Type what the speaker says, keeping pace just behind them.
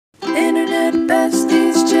internet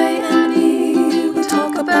besties, J and E. We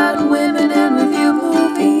talk about women and review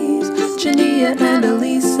movies. Janea and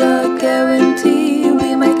Elisa guarantee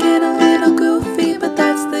we might get a little goofy, but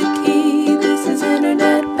that's the key. This is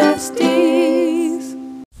internet besties.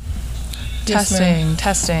 Testing.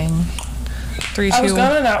 3, 2. I was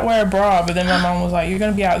gonna not wear a bra, but then my mom was like, "You're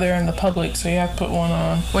gonna be out there in the public, so you have to put one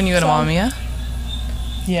on." When you go to Mamiya?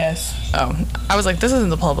 Yes. Oh, I was like, this isn't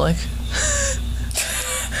the public.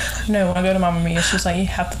 No, when I go to Mamma Mia, she was like, "You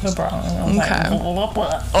have to put a bra on." And I was Okay.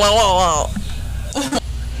 like,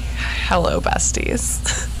 Hello, besties.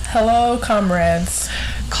 "Hello, comrades."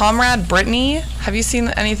 Comrade Britney. Have you seen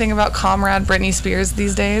anything about Comrade Britney Spears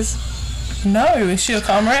these days? No, is she a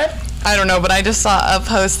comrade? I don't know, but I just saw a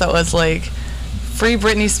post that was like, "Free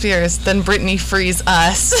Britney Spears, then Britney frees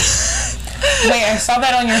us." Wait, I saw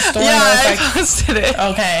that on your story. Yeah, I posted it.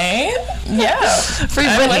 Okay. Yeah. Free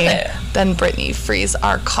Britney, then Britney frees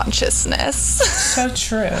our consciousness. So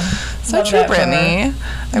true. So Love true, that for Britney.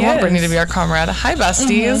 her. I want Britney to be our comrade. Hi,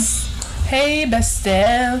 besties. Hey,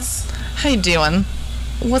 besties. How you doing?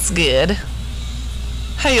 What's good?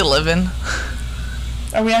 How you living?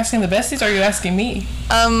 Are we asking the besties or are you asking me?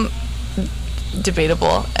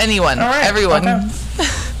 Debatable. Anyone. All right. Everyone. Okay.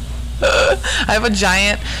 I have a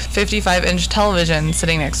giant 55-inch television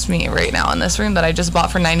sitting next to me right now in this room that I just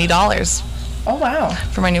bought for $90 Oh, wow.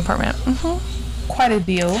 for my new apartment. Quite a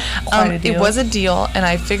deal. Quite a deal. It was a deal, and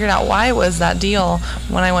I figured out why it was that deal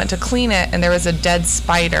when I went to clean it, and there was a dead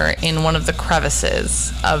spider in one of the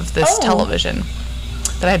crevices of this television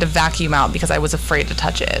that I had to vacuum out because I was afraid to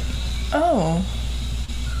touch it. Oh.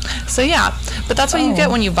 So yeah, but that's what you get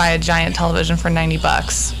when you buy a giant television for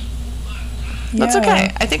 $90. That's okay.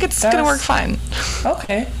 I think it's gonna work fine.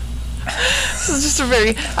 Okay. This is just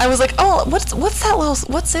I was like, oh, what's that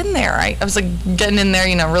what's in there? I was like getting in there,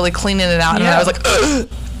 really cleaning it out, and then I was like, ugh,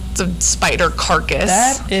 it's a spider carcass.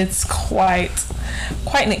 That is quite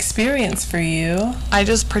an experience for you. I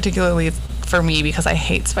just particularly for me because I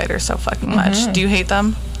hate spiders so fucking much. Do you hate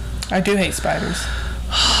them? I do hate spiders.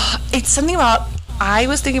 It's something about. I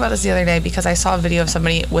was thinking about this the other day because I saw a video of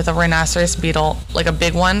somebody with a rhinoceros beetle, like a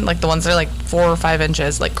big one, like the ones that are like 4 or 5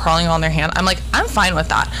 inches, like crawling on their hand. I'm like, I'm fine with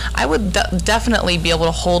that. I would definitely be able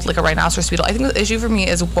to hold like a rhinoceros beetle. I think the issue for me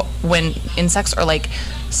is when insects are like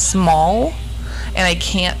small and I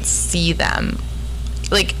can't see them,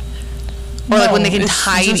 like, or like when they can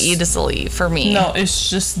hide easily for me. No, it's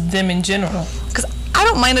just them in general. Because I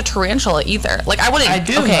don't mind a tarantula either. Like I wouldn't. I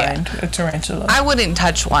do mind a tarantula. I wouldn't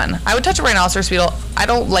touch one. I would touch a rhinoceros beetle. I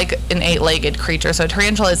don't like an 8-legged creature, so a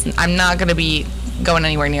tarantula is. I'm not gonna be going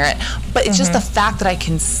anywhere near it. But it's just the fact that I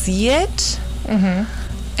can see it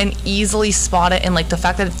and easily spot it, and like the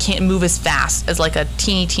fact that it can't move as fast as like a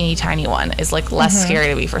teeny tiny one is like less scary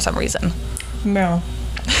to me for some reason. No.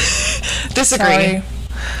 Disagree. Sorry.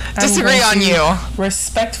 Disagree on you.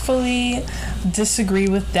 Respectfully disagree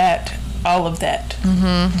with that. All of that.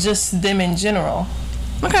 Just them in general.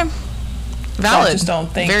 Okay. Valid. I just don't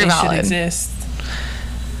think they should exist.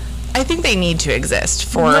 I think they need to exist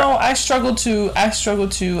for. No, I struggle to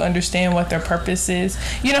understand what their purpose is.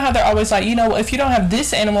 You know how they're always like, if you don't have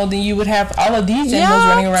this animal, then you would have all of these animals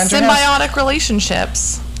running around your house. Symbiotic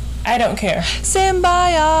relationships. I don't care.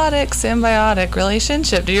 Symbiotic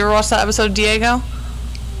relationship. Did you ever watch that episode of Diego?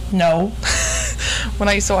 No. When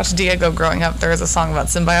I used to watch Diego growing up, there was a song about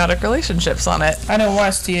symbiotic relationships on it. I didn't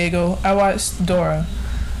watch Diego. I watched Dora.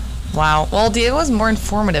 Wow. Well, Diego was more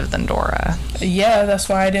informative than Dora. Yeah, that's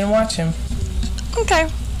why I didn't watch him. Okay.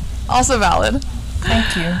 Also valid.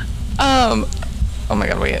 Thank you. Oh my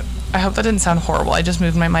god, wait. I hope that didn't sound horrible. I just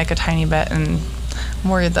moved my mic a tiny bit and I'm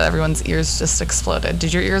worried that everyone's ears just exploded.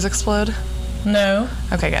 Did your ears explode? No.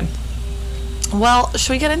 Okay, good. Well,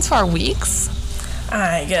 should we get into our weeks?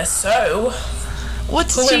 I guess so. What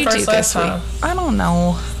did you do this week? I don't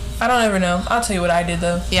know. I don't ever know. I'll tell you what I did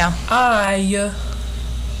though. Yeah.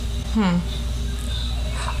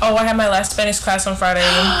 Oh, I had my last Spanish class on Friday.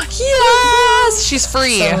 Yes! She's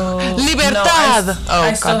free. Libertad!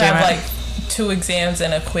 I still have like 2 exams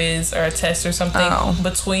and a quiz or a test or something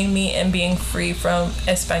between me and being free from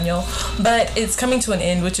Espanol. But it's coming to an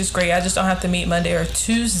end, which is great. I just don't have to meet Monday or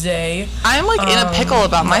Tuesday. I'm like in a pickle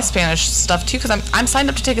about my Spanish stuff too, because I'm signed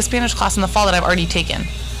up to take a Spanish class in the fall that I've already taken.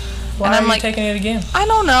 Why are you taking it again? I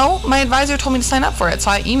don't know. My advisor told me to sign up for it,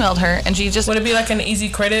 so I emailed her, and she just... Would it be like an easy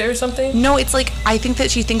credit or something? No, it's like, I think that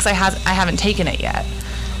she thinks I haven't taken it yet.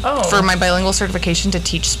 Oh. For my bilingual certification to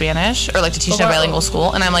teach Spanish, or like to teach in a bilingual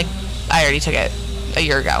school, and I'm like, I already took it a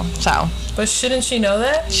year ago, so... But shouldn't she know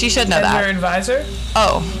that? She should know that. As your advisor?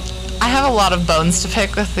 Oh. I have a lot of bones to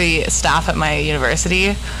pick with the staff at my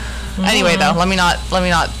university. Anyway, though, let me not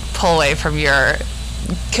pull away from your...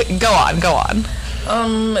 Go on.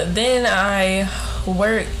 Then I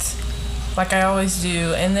worked like I always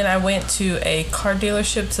do, and then I went to a car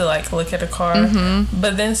dealership to like look at a car.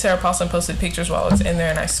 But then Sarah Paulson posted pictures while I was in there,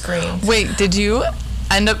 and I screamed. Wait, did you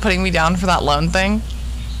end up putting me down for that loan thing?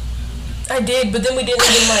 I did, but then we didn't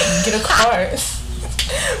even like get a car.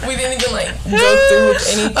 We didn't even like go through with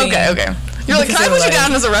anything. Okay. You're like, can I put you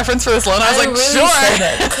down as a reference for this loan? I was like, really sure. Said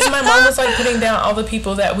that because my mom was like putting down all the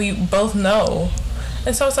people that we both know,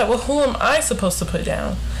 and so I was like, well, who am I supposed to put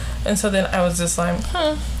down? And so then I was just like,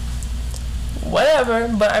 whatever.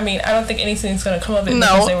 But I mean, I don't think anything's gonna come of it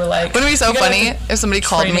because they were like, wouldn't it be so funny if somebody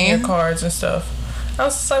called me your cards and stuff? I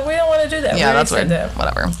was just like, we don't want to do that. Yeah, that's weird.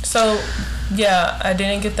 Whatever. So, yeah, I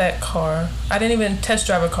didn't get that car. I didn't even test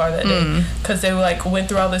drive a car that day because they were like went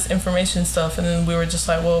through all this information stuff, and then we were just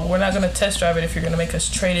like, well, we're not gonna test drive it if you're gonna make us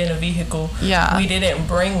trade in a vehicle. Yeah. We didn't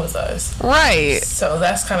bring with us. Right. So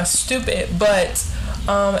that's kind of stupid, but.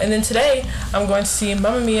 And then today, I'm going to see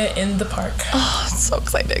Mamma Mia in the park. Oh, it's so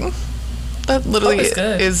exciting. That literally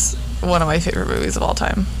is one of my favorite movies of all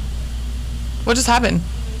time. What just happened?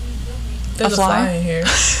 There's a fly in here.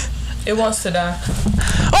 It wants to die.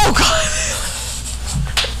 Oh, God.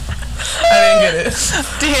 I didn't get it.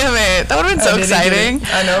 Damn it. That would have been so exciting.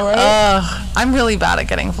 I know, right? I'm really bad at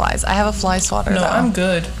getting flies. I have a fly swatter, No, though. I'm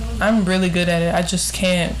good. I'm really good at it. I just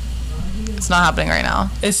can't. It's not happening right now.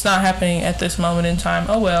 It's not happening at this moment in time.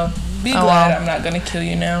 Oh, well. Be glad I'm not going to kill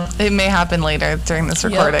you now. It may happen later during this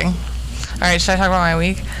recording. Yep. All right, should I talk about my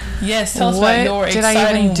week? Yes, tell us about your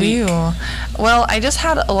exciting week. What did I even do? Well, I just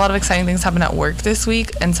had a lot of exciting things happen at work this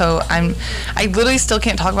week, and so I literally still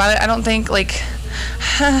can't talk about it. I don't think, like,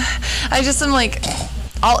 I just am like,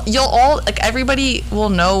 everybody will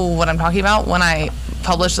know what I'm talking about when I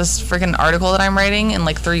publish this freaking article that I'm writing in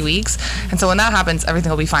like 3 weeks, and so when that happens, everything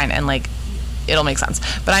will be fine, and like, it'll make sense.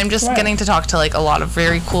 But I'm just getting to talk to like a lot of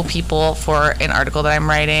very cool people for an article that I'm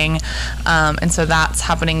writing, and so that's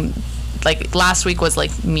happening. Like last week was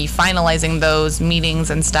like me finalizing those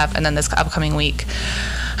meetings and stuff, and then this upcoming week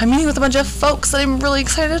I'm meeting with a bunch of folks that I'm really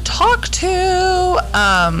excited to talk to,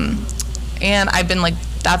 and I've been like,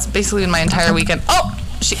 that's basically been my entire weekend. Oh,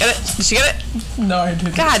 did she get it? Did she get it? No, I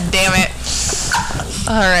didn't. God damn it.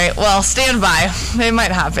 All right, well, stand by. It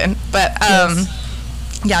might happen, but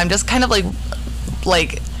yeah, I'm just kind of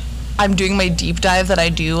like I'm doing my deep dive that I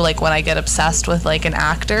do like when I get obsessed with like an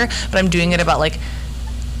actor, but I'm doing it about like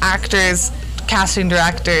actors, casting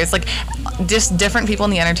directors, like just different people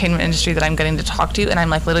in the entertainment industry that I'm getting to talk to, and I'm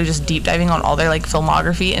like literally just deep diving on all their like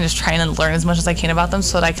filmography and just trying to learn as much as I can about them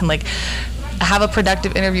so that I can like have a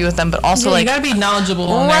productive interview with them, but also like, you gotta be knowledgeable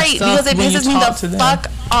on that stuff, because it pisses me the fuck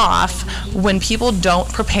off when people don't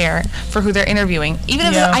prepare for who they're interviewing, even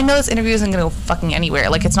if I know this interview isn't gonna go fucking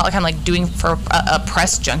anywhere. Like, it's not like I'm like doing for a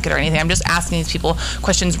press junket or anything. I'm just asking these people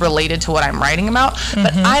questions related to what I'm writing about.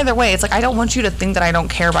 But either way, it's like, I don't want you to think that I don't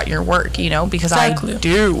care about your work, you know, because I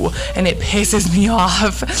do, and it pisses me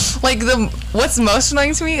off. Like, what's most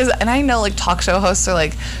annoying to me is, and I know like talk show hosts are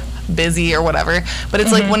like busy or whatever, but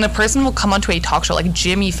it's like when a person will come onto a talk show like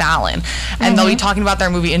Jimmy Fallon, and they'll be talking about their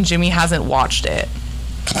movie and Jimmy hasn't watched it.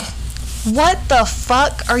 What the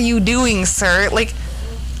fuck are you doing, sir? Like,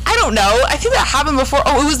 I don't know. I think that happened before.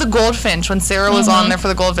 Oh, it was the Goldfinch, when Sarah was on there for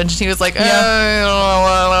the Goldfinch, and he was like, and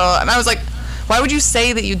I was like, why would you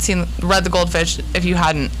say that you'd read the Goldfinch if you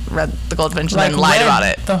hadn't read the Goldfinch and then lied about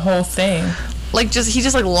it? The whole thing. Like, he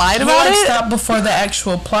just like lied about it? Stopped before the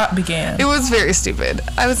actual plot began. It was very stupid.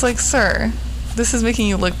 I was like, sir, this is making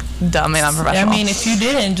you look dumb and unprofessional. I mean, if you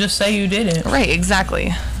didn't, just say you didn't. Right,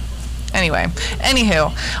 exactly. Anyway,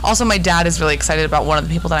 anywho, also my dad is really excited about one of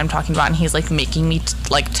the people that I'm talking about, and he's like making me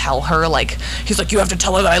tell her, like, he's like, you have to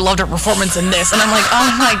tell her that I loved her performance in this, and I'm like,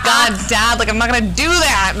 oh my god, Dad, like, I'm not gonna do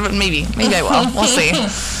that, but maybe I will. We'll see.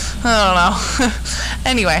 I don't know.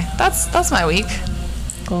 Anyway, that's my week.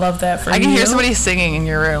 Love that for you. I can hear somebody singing in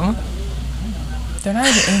your room. They're not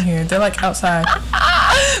even in here. They're like outside.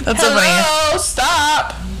 That's so funny. Hello,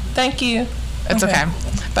 stop. Thank you. It's okay.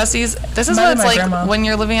 Besties, this is what it's like when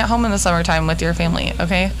you're living at home in the summertime with your family,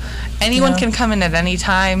 okay? Anyone can come in at any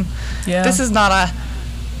time. Yeah. This is not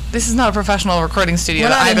a professional recording studio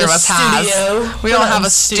that either of us has. We don't have a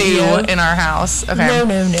stew in our house. Okay.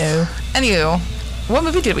 No. Anywho, what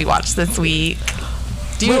movie did we watch this week?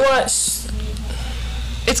 We watched...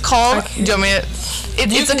 It's called... Do you want me to...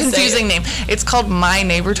 It's a confusing name. It's called My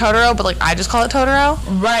Neighbor Totoro, but like I just call it Totoro.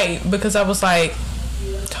 Right, because I was like...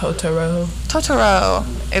 Totoro.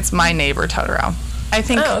 It's My Neighbor Totoro. I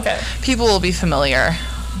think people will be familiar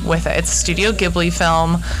with it. It's a Studio Ghibli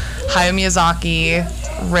film. Hayao Miyazaki,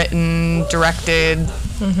 written, directed.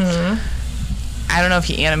 I don't know if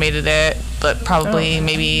he animated it, but probably,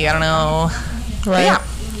 maybe, I don't know. Right. But yeah,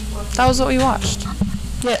 that was what we watched.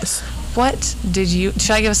 Yes. What did you...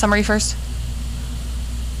 Should I give a summary first?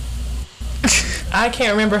 I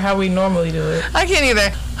can't remember how we normally do it. I can't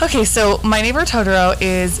either. Okay, so My Neighbor Totoro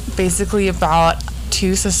is basically about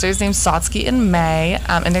two sisters named Satsuki and Mei,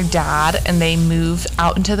 and their dad, and they move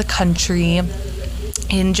out into the country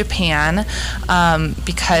in Japan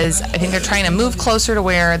because I think they're trying to move closer to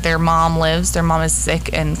where their mom lives. Their mom is sick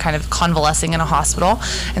and kind of convalescing in a hospital,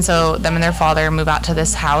 and so them and their father move out to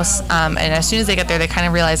this house, and as soon as they get there, they kind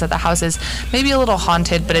of realize that the house is maybe a little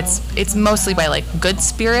haunted, but it's mostly by like good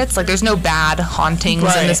spirits. Like there's no bad hauntings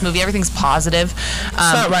in this movie. Everything's positive. It's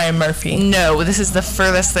not Ryan Murphy. No, this is the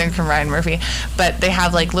furthest thing from Ryan Murphy, but they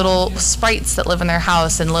have like little sprites that live in their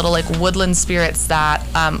house and little like woodland spirits that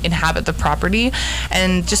inhabit the property.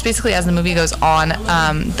 And just basically as the movie goes on,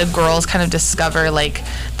 the girls kind of discover like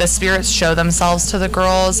the spirits show themselves to the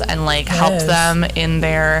girls and like help them in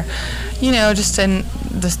their, just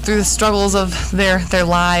through the struggles of their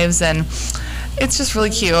lives, and it's just really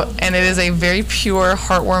cute. And it is a very pure,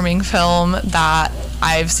 heartwarming film that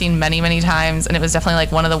I've seen many, many times, and it was definitely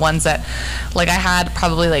like one of the ones that like I had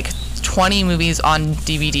probably like 20 movies on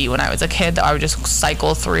DVD when I was a kid that I would just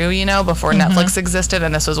cycle through, before Netflix existed,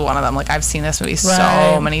 and this was one of them. Like I've seen this movie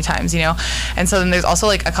so many times, and so then there's also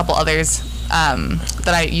like a couple others that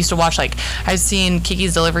I used to watch. Like I've seen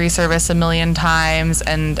Kiki's Delivery Service a million times,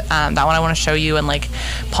 and that one I want to show you, and like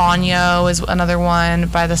Ponyo is another one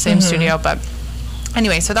by the same studio. But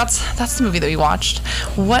anyway, so that's the movie that we watched.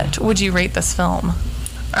 What would you rate this film?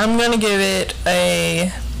 I'm gonna give it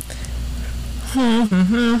a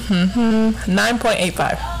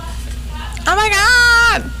 9.85. Oh my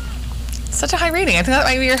god! Such a high rating. I think that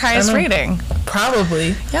might be your highest rating.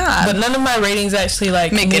 Probably. Yeah. But none of my ratings actually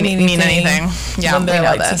like mean anything. Yeah, when they're we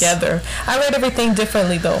know like this. together. I rate everything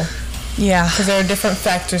differently though. Yeah. Because there are different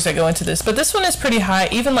factors that go into this. But this one is pretty high.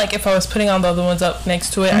 Even like if I was putting on the other ones up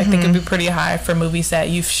next to it, I think it'd be pretty high for movies that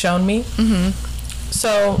you've shown me.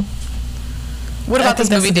 So what about this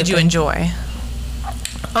movie did you enjoy?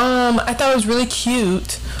 I thought it was really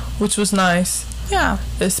cute, which was nice. Yeah.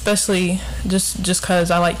 Especially just because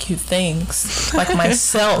I like cute things, like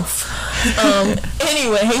myself.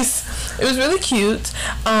 Anyways, it was really cute.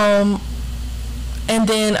 And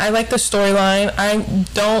then I like the storyline. I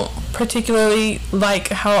don't particularly like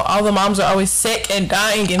how all the moms are always sick and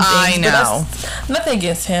dying and things. I know. But that's nothing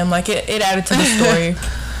against him. Like it added to the story.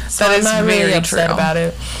 So that I'm is not very really upset true about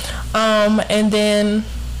it. And then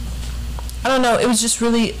I don't know, it was just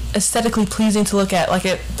really aesthetically pleasing to look at. Like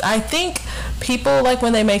I think people like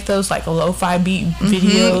when they make those like lo-fi beat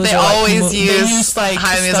videos. They always use like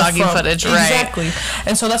Hayao Miyazaki footage, right? Exactly.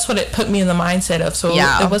 And so that's what it put me in the mindset of. So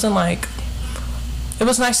it wasn't like, it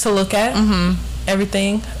was nice to look at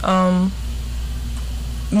everything.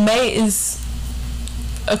 May is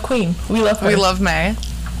a queen. We love her. We love May.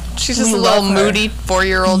 She's just a little moody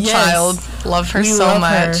 4-year-old child. Love her so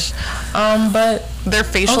much. But their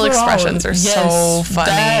facial expressions are so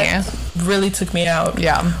funny. That really took me out.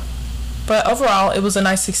 Yeah. But overall, it was a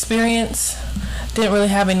nice experience. Didn't really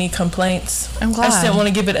have any complaints. I'm glad. I just didn't want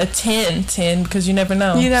to give it a 10 because you never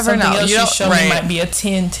know. You never know. Something else you show me might be a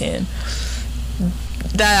 10.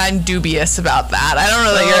 That I'm dubious about that. I don't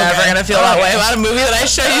know that you're ever going to feel that way about a movie that I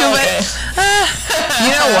show you, but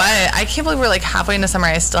you know what? I can't believe we're like halfway into summer.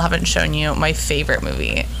 I still haven't shown you my favorite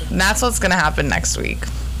movie. And that's what's going to happen next week.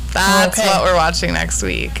 That's what we're watching next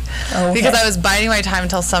week. Because I was biding my time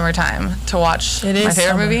until summertime to watch my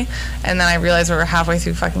favorite movie, and then I realized we were halfway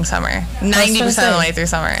through fucking summer. 90% of the way through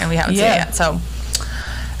summer, and we haven't seen it yet. So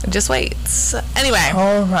just wait. Anyway.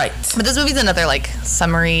 All right. But this movie's another like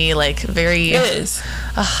summery, like very. It is.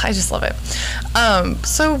 I just love it.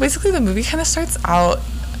 So basically, the movie kind of starts out,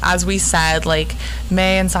 as we said, like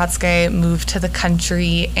Mei and Satsuki move to the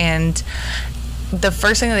country, and the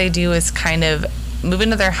first thing that they do is kind of move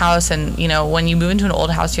into their house. And when you move into an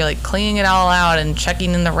old house, you're like cleaning it all out and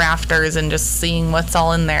checking in the rafters and just seeing what's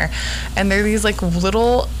all in there. And they're these like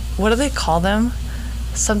little, what do they call them?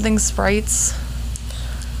 Something sprites.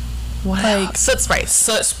 What? Like soot sprites.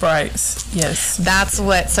 Soot sprites. Yes. That's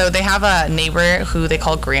what. So they have a neighbor who they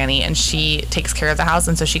call Granny, and she takes care of the house,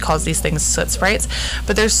 and so she calls these things soot sprites.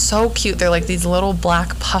 But they're so cute. They're like these little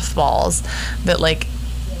black puff balls that like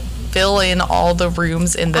fill in all the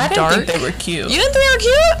rooms in the dark. I didn't think they were cute. You didn't think they were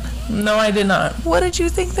cute? No, I did not. What did you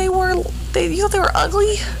think they were? You thought they were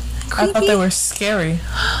ugly? Creepy? I thought they were scary.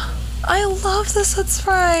 I love the soot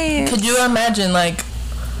sprites. Could you imagine like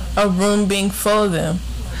a room being full of them?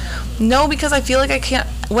 No, because I feel like I can't.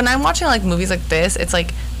 When I'm watching like movies like this, it's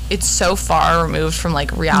like it's so far removed from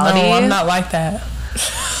like reality. No, I'm not like that.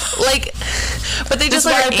 Like, but they just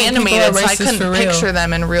like are animated, so I couldn't picture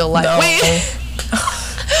them in real life. No. Wait.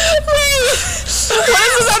 What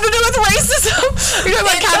does this have to do with racism? You're talking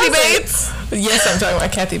about Kathy Bates? Yes, I'm talking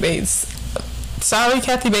about Kathy Bates. Sorry,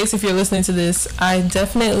 Kathy Bates, if you're listening to this. I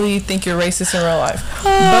definitely think you're racist in real life. But,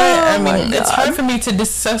 I mean, it's hard for me to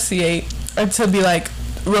dissociate or to be like,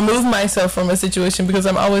 remove myself from a situation, because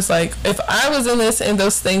I'm always like, if I was in this and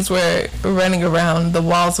those things were running around the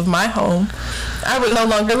walls of my home, I would no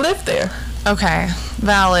longer live there. Okay,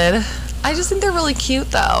 valid. I just think they're really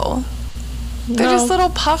cute, though. They're just little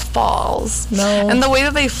puff balls. No. And the way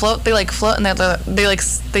that they float and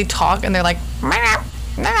they talk and they're like, meow,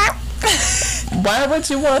 meow. Why would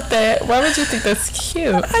you want that? Why would you think that's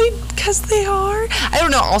cute? Because they are. I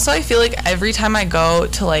don't know. Also, I feel like every time I go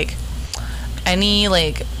to like any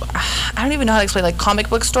like, I don't even know how to explain, like comic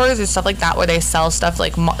book stores or stuff like that where they sell stuff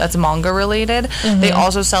like that's manga related. Mm-hmm. They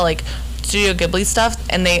also sell like Studio Ghibli stuff,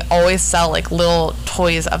 and they always sell like little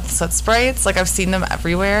toys of the Soot Sprites. Like I've seen them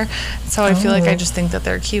everywhere, so I feel like I just think that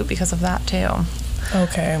they're cute because of that too.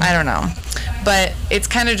 Okay. I don't know, but it's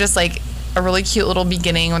kind of just like a really cute little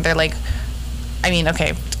beginning when they're like, I mean,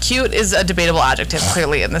 okay, cute is a debatable adjective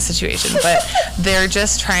clearly in this situation, but they're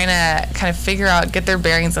just trying to kind of figure out, get their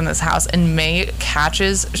bearings in this house, and May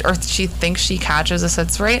catches, or she thinks she catches a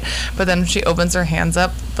Soot Sprite, but then she opens her hands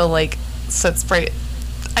up, the like Soot Sprite,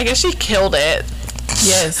 I guess she killed it.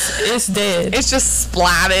 Yes, it's dead. It's just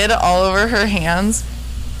splatted all over her hands.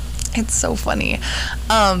 It's so funny.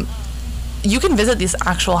 You can visit this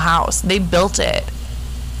actual house. They built it.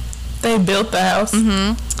 They built the house?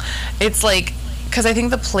 Mm-hmm. It's like, because I think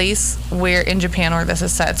the place where in Japan where this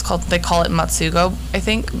is set, they call it Matsugo, I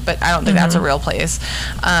think, but I don't think that's a real place.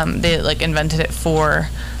 They like invented it for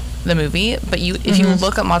the movie, but if you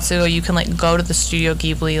look at Matsugo, you can like go to the Studio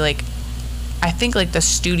Ghibli, like I think like the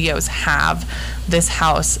studios have this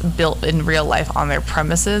house built in real life on their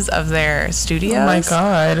premises of their studios. Oh my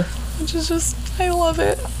god. Which is just, I love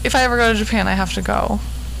it. If I ever go to Japan, I have to go.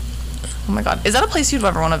 Oh my god. Is that a place you'd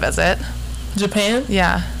ever want to visit? Japan?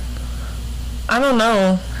 Yeah. I don't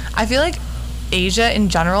know. I feel like Asia in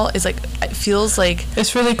general is like, it feels like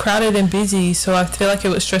it's really crowded and busy, so I feel like it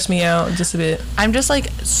would stress me out just a bit. I'm just like,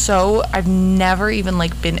 so I've never even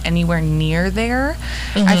like been anywhere near there.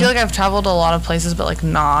 I feel like I've traveled a lot of places, but like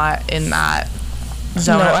not in that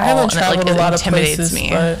zone. No, I haven't traveled a lot of places,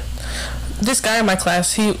 me. But this guy in my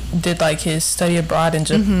class, he did like his study abroad in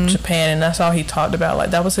Japan, and that's all he talked about.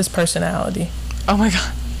 Like that was his personality. Oh my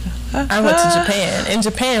god. I went to Japan. In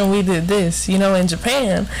Japan, we did this. You know, in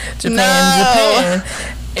Japan,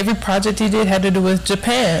 every project he did had to do with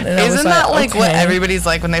Japan. And isn't that like what everybody's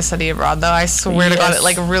like when they study abroad, though? I swear to God, it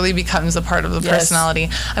like really becomes a part of the personality.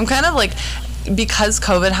 I'm kind of like, because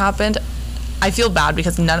COVID happened, I feel bad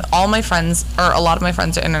because all my friends, or a lot of my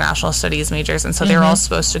friends, are international studies majors, and so they were all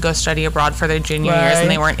supposed to go study abroad for their junior years, and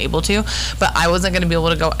they weren't able to. But I wasn't going to be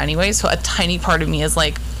able to go anyway, so a tiny part of me is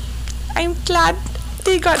like, I'm glad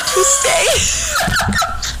they got to stay.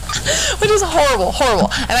 Which is horrible.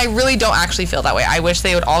 And I really don't actually feel that way. I wish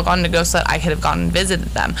they would all gone to go so that I could have gone and visited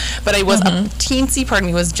them. But I was, a teensy part of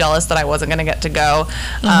me was jealous that I wasn't going to get to go.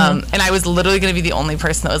 And I was literally going to be the only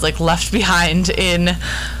person that was like left behind in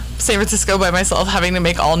San Francisco by myself, having to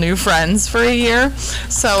make all new friends for a year.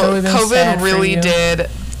 So COVID really did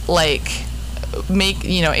like make,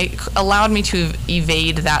 you know, it allowed me to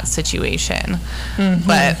evade that situation.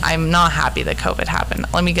 But I'm not happy that COVID happened.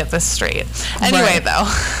 Let me get this straight. Anyway, though,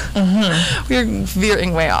 we're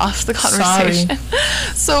veering way off the conversation.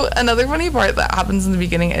 So another funny part that happens in the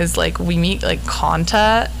beginning is like we meet like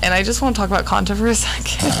Kanta, and I just want to talk about Kanta for a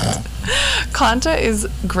second. Kanta is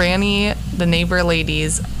Granny, the neighbor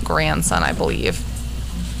lady's grandson, I believe.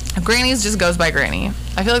 Granny's just goes by Granny.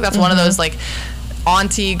 I feel like that's one of those like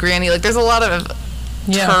auntie, granny, like there's a lot of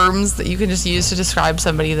terms that you can just use to describe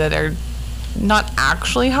somebody that are not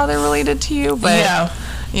actually how they're related to you, but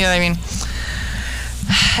you know what I mean.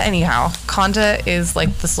 Anyhow, Kanta is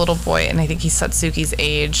like this little boy, and I think he's Satsuki's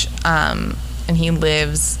age, and he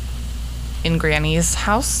lives in Granny's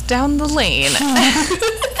house down the lane.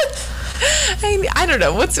 I don't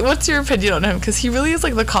know, what's your opinion on him, because he really is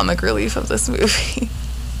like the comic relief of this movie.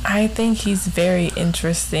 I think he's very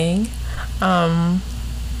interesting.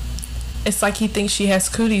 It's like he thinks she has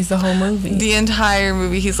cooties the whole movie. The entire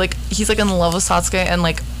movie, he's like in love with Satsuki, and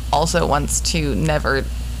like also wants to never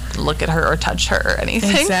look at her or touch her or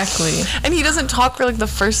anything. Exactly. And he doesn't talk for like the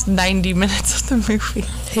first 90 minutes of the movie.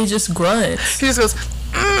 He just grunts. He just goes,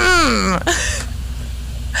 and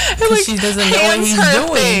like she doesn't know what he's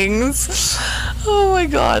doing. Things. Oh my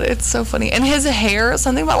god, it's so funny. And his hair,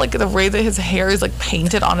 something about like the way that his hair is like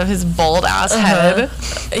painted onto his bald ass head.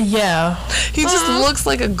 Yeah. He just looks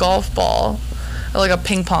like a golf ball. Or like a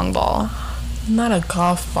ping pong ball. Not a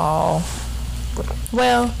golf ball.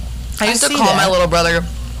 Well, I used to call my little brother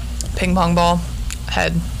ping pong ball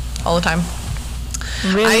head all the time.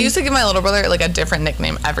 Really? I used to give my little brother like a different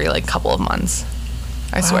nickname every like couple of months.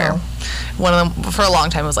 I swear. One of them for a long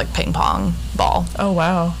time was like ping pong ball. Oh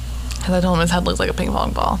wow. Because I told him his head looks like a ping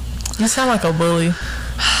pong ball. You sound like a bully.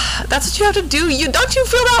 That's what you have to do. Don't you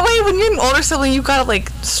feel that way when you're an older sibling? You gotta like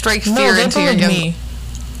strike fear into your young. Me.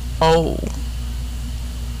 Oh.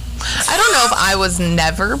 I don't know if I was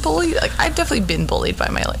never bullied. Like I've definitely been bullied by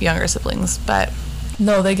my younger siblings, but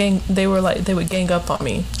no, they would gang up on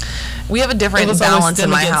me. We have a different balance in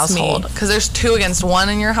my household because there's 2 against 1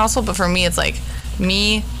 in your household, but for me it's like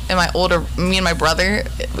me and my brother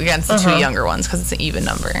against the 2 younger ones because it's an even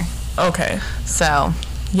number. Okay. So.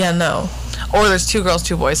 Yeah, no. Or there's 2 girls,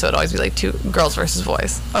 2 boys, so it'd always be like 2 girls versus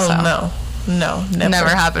boys. Oh, so. No, never. Never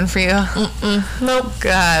happened for you? Nope.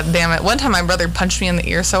 God damn it. One time my brother punched me in the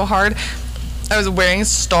ear so hard, I was wearing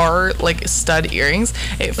stud earrings.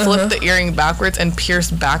 It flipped the earring backwards and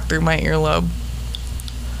pierced back through my earlobe.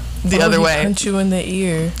 The other way. Punch you in the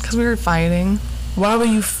ear? Because we were fighting. Why were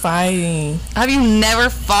you fighting? Have you never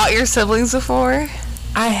fought your siblings before?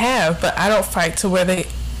 I have, but I don't fight to where they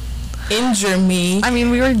injure me. I mean,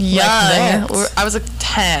 we were young. I was like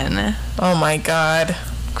 10. Oh my god.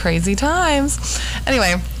 Crazy times.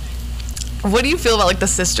 Anyway, what do you feel about like the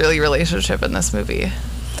sisterly relationship in this movie?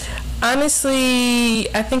 Honestly,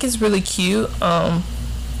 I think it's really cute.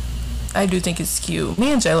 I do think it's cute.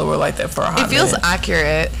 Me and J-Lo were like that for a hot minute. It feels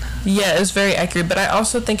accurate. Yeah, it's very accurate, but I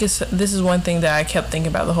also think this is one thing that I kept thinking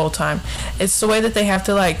about the whole time. It's the way that they have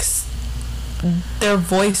to like their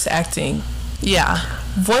voice acting. Yeah.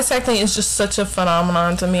 Voice acting is just such a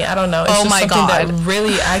phenomenon to me. I don't know. It's oh just my something god. that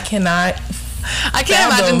really I cannot I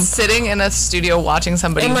can't imagine sitting in a studio watching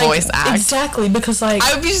somebody voice act. Exactly, because like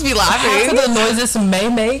I would just be laughing. Half of the noises May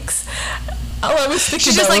makes. All I was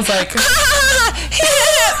thinking about was like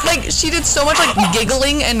like she did so much like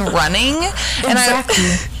giggling and running.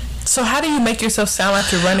 Exactly. So how do you make yourself sound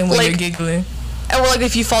like you're running when you're giggling? Or like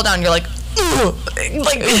if you fall down, you're like, ugh.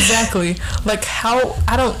 Like exactly. Like how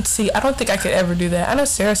I don't think I could ever do that. I know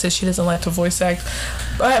Sarah says she doesn't like to voice act,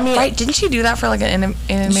 but I mean, right? Didn't she do that for like an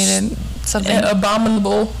animated something?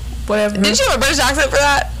 Abominable, whatever. Didn't she have a British accent for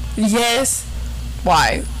that? Yes.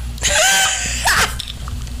 Why?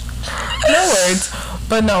 No words.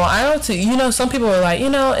 But no, I don't see. You know, some people are like,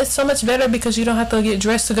 it's so much better because you don't have to get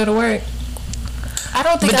dressed to go to work. I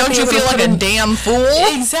don't think. But don't you feel like a damn fool?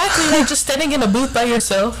 Exactly, like just standing in a booth by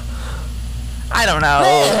yourself. I don't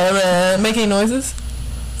know. Making noises.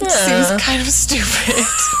 Seems kind of stupid.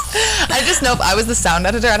 I just know if I was the sound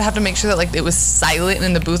editor, I'd have to make sure that like it was silent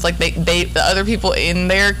in the booth, like the other people in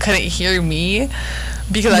there couldn't hear me.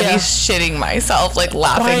 Because I'd be shitting myself, like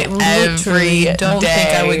laughing every day. Think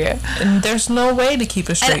I would. There's no way to keep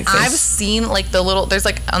a straight face. I've seen like there's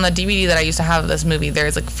like on the DVD that I used to have of this movie,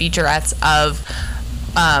 there's like featurettes of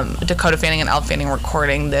Dakota Fanning and Elle Fanning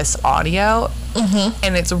recording this audio.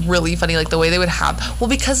 And it's really funny, like the way they would have. Well,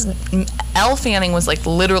 because Elle Fanning was like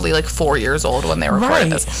literally like 4 years old when they recorded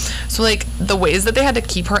this, so like the ways that they had to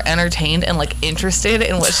keep her entertained and like interested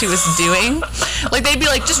in what she was doing, like they'd be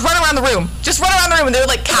like, just run around the room, and they would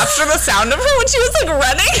like capture the sound of her when she was like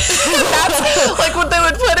running. That's like what they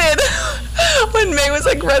would put in when May was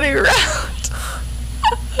like running around.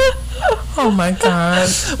 Oh my god.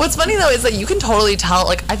 What's funny though is that you can totally tell,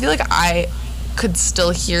 like I feel like I could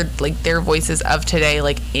still hear like their voices of today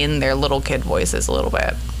like in their little kid voices a little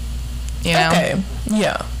bit, you know? Okay,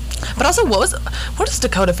 yeah. But also, what is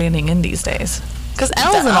Dakota Fanning in these days? Because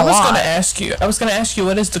Elle's in a lot. I was gonna ask you,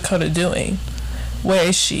 what is Dakota doing? Where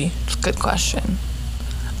is she? Good question.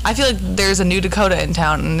 I feel like there's a new Dakota in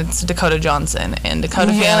town, and it's Dakota Johnson, and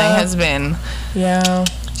Dakota Fanning has been. Yeah.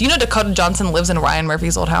 Do you know Dakota Johnson lives in Ryan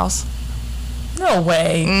Murphy's old house? No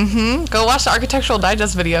way. Go watch the Architectural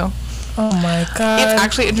Digest video. Oh my god. It's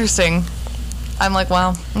actually interesting. I'm like,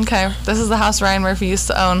 wow, okay, this is the house Ryan Murphy used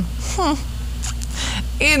to own.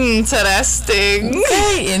 Interesting.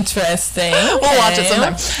 Very interesting. We'll watch it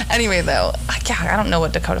sometime. Anyway, though, I don't know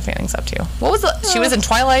what Dakota Fanning's up to. What was she was in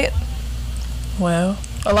Twilight? Well,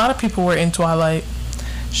 a lot of people were in Twilight.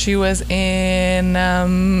 She was in,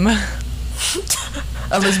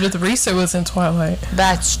 Elizabeth Reeser was in Twilight.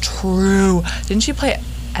 That's true. Didn't she play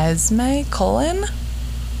Esme Cullen?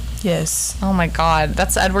 Yes. Oh my god,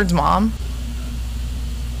 that's Edward's mom?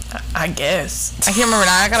 I guess. I can't remember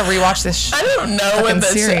now. I gotta rewatch this I don't know what the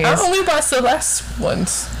series. I only watched the last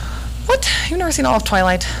ones. What? You've never seen all of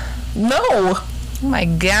Twilight? No. Oh my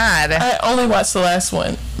god. I only watched the last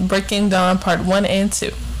one, Breaking Dawn Part 1 and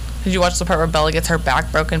 2. Did you watch the part where Bella gets her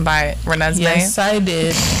back broken by Renesmee? Yes, I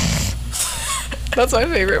did. That's my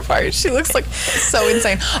favorite part. She looks like so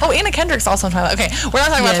insane. Oh, Anna Kendrick's also in Twilight. Okay, we're not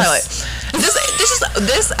talking about Twilight.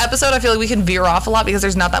 This episode, I feel like we can veer off a lot because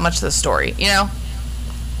there's not that much to the story, you know?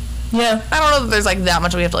 Yeah. I don't know if there's like that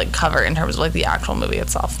much we have to like cover in terms of like the actual movie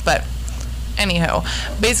itself. But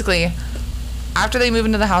anywho, basically, after they move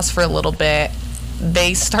into the house for a little bit,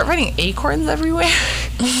 they start finding acorns everywhere.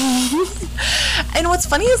 And what's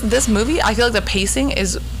funny is this movie, I feel like the pacing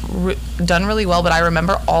is done really well, but I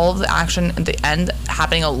remember all of the action at the end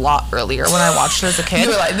happening a lot earlier when I watched it as a kid. You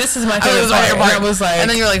were like, this is my favorite part. And I was like... And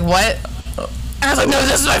then you're like, what? And I was like, no,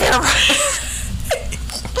 this is my favorite part.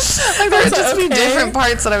 Like, there would just be different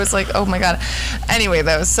parts that I was like, oh my god. Anyway,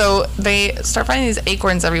 though, so they start finding these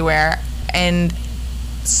acorns everywhere, and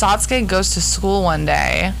Satsuki goes to school one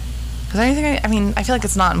day. Is there anything, I feel like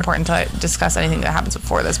it's not important to discuss anything that happens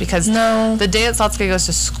before this, because the day that Satsuki goes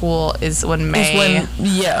to school is when May...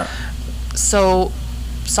 yeah. So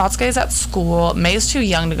Satsuki is at school. May's too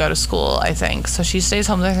young to go to school, I think. So she stays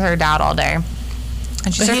home with her dad all day.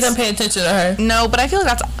 And But he doesn't pay attention to her. No, but I feel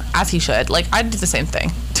like that's as he should. Like, I'd do the same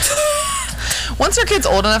thing. Once your kid's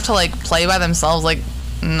old enough to, like, play by themselves, like,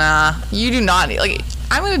 nah, you do not need... Like,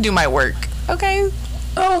 I'm going to do my work, okay?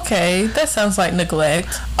 Okay, that sounds like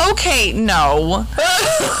neglect. Okay, no.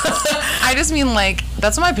 I just mean, like,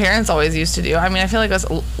 that's what my parents always used to do. I mean, I feel like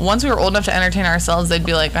once we were old enough to entertain ourselves, they'd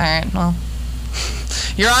be like, all right, well,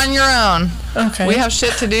 you're on your own. Okay. We have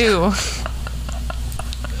shit to do.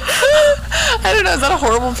 I don't know, is that a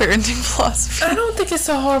horrible parenting philosophy? I don't think it's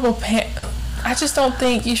a horrible I just don't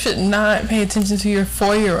think you should not pay attention to your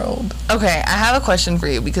 4-year-old. Okay, I have a question for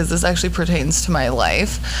you because this actually pertains to my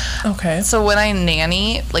life. Okay. So when I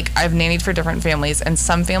nanny, like, I've nannied for different families, and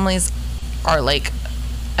some families are like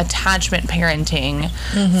attachment parenting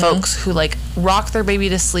folks who like rock their baby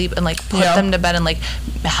to sleep and like put them to bed and like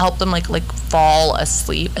help them like fall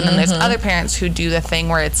asleep. And then there's other parents who do the thing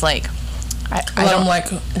where it's like I don't like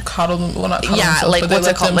coddle them. Well, not coddle themselves, like but what's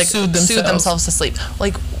it called? Like soothe themselves to sleep.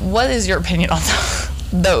 Like, what is your opinion on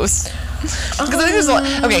those? Because I think there's a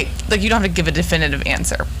lot. Okay, like you don't have to give a definitive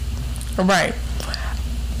answer. Right.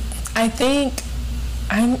 I think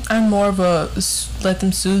I'm more of a let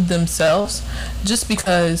them soothe themselves, just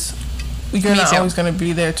because you're not always going to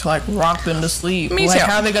be there to like rock them to sleep.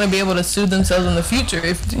 How are they going to be able to soothe themselves in the future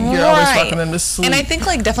if you're always rocking them to sleep? And I think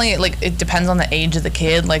like definitely like it depends on the age of the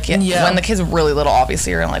kid. Like when the kid's really little,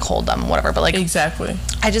 obviously you're gonna like hold them, whatever. But like exactly,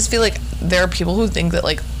 I just feel like there are people who think that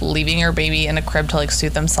like leaving your baby in a crib to like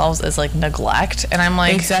soothe themselves is like neglect, and I'm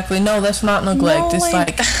like exactly no, that's not neglect. No, it's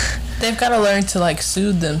like they've got to learn to like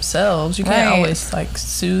soothe themselves. You can't always like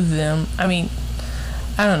soothe them. I mean,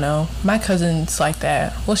 I don't know. My cousin's like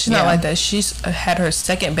that. Well, she's not like that. She's had her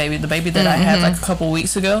second baby, the baby that I had like a couple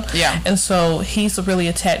weeks ago. Yeah. And so he's really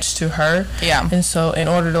attached to her. Yeah. And so in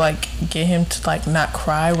order to like get him to like not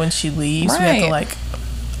cry when she leaves, we have to like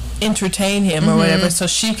entertain him or whatever so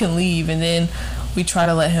she can leave, and then we try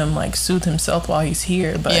to let him like soothe himself while he's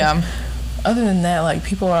here. But other than that, like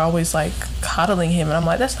people are always like coddling him, and I'm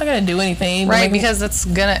like, that's not gonna do anything. Right, like, because that's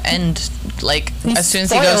gonna end like as soon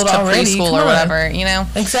as he goes to preschool or whatever, you know?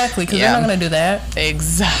 Exactly, because they're not gonna do that.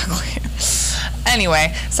 Exactly.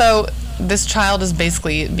 Anyway, so this child is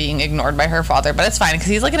basically being ignored by her father, but it's fine because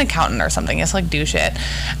he's like an accountant or something. He has to like do shit.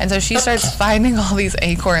 And so she starts finding all these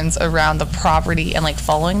acorns around the property and like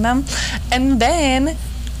following them. And then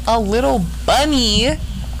a little bunny,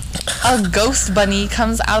 a ghost bunny,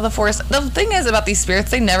 comes out of the forest. The thing is about these spirits,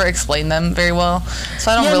 they never explain them very well, so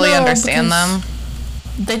I don't really understand them.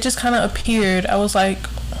 They just kind of appeared. I was like,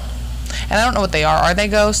 and I don't know what they are. Are they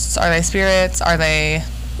ghosts? Are they spirits? Are they...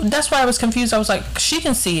 That's why I was confused. I was like, she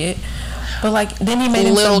can see it, but like then he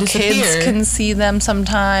made little kids can see them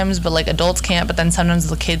sometimes, but like adults can't. But then sometimes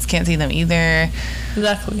the kids can't see them either.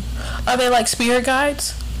 Exactly. Are they like spirit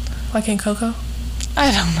guides, like in Coco?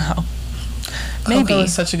 I don't know. Maybe. Coco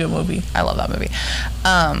is such a good movie. I love that movie.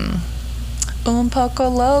 Un poco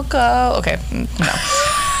loco. Okay, no.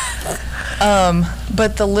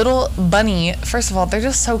 But the little bunny, first of all, they're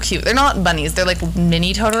just so cute. They're not bunnies. They're like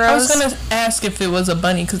mini Totoros. I was gonna ask if it was a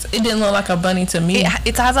bunny because it didn't look like a bunny to me.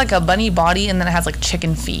 It has like a bunny body and then it has like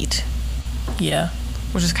chicken feet. Yeah.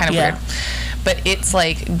 Which is kind of weird. But it's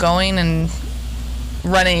like going and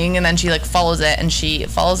running, and then she like follows it, and she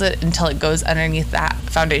follows it until it goes underneath that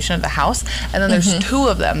foundation of the house, and then there's two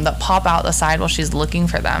of them that pop out the side while she's looking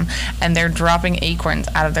for them, and they're dropping acorns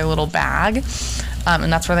out of their little bag.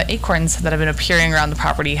 And that's where the acorns that have been appearing around the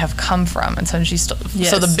property have come from. And so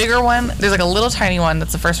so the bigger one, there's like a little tiny one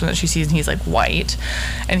that's the first one that she sees, and he's like white,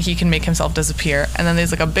 and he can make himself disappear. And then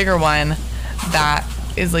there's like a bigger one that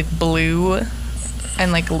is like blue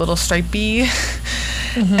and like a little stripey,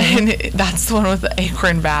 and that's the one with the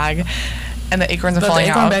acorn bag, and the acorns are falling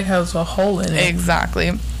out. The acorn bag has a hole in it. Exactly.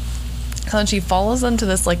 And then she follows into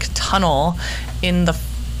this like tunnel in the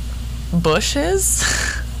bushes.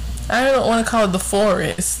 I don't want to call it the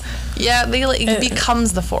forest. Yeah, it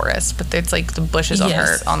becomes the forest, but it's like the bushes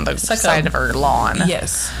on the side of her lawn.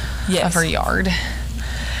 Yes. Of her yard.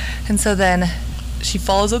 And so then she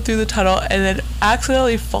follows up through the tunnel and then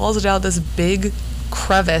accidentally falls down this big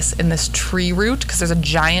crevice in this tree root, because there's a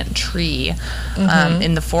giant tree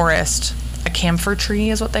in the forest. A camphor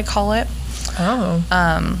tree is what they call it. Oh.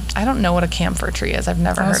 I don't know what a camphor tree is. I've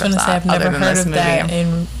never heard of that. I've never heard of that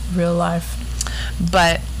in real life.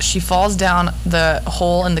 But she falls down the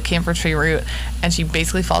hole in the camphor tree root, and she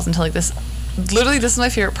basically falls into like this. Literally, this is my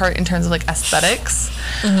favorite part in terms of like aesthetics,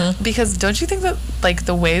 because don't you think that like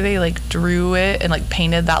the way they like drew it and like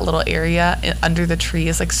painted that little area under the tree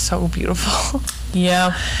is like so beautiful?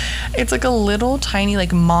 Yeah. It's like a little tiny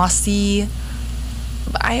like mossy,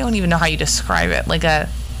 I don't even know how you describe it, like a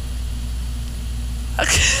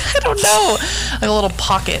I don't know, like a little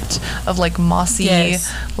pocket of like mossy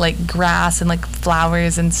like grass and like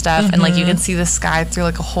flowers and stuff, and like you can see the sky through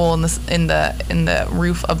like a hole in the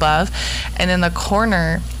roof above, and in the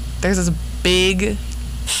corner there's this big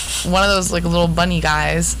one of those like little bunny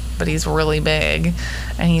guys, but he's really big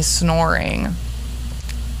and he's snoring,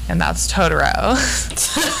 and that's Totoro.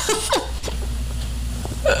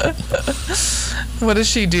 What does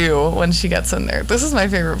she do when she gets in there? This is my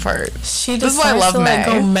favorite part. She decides to like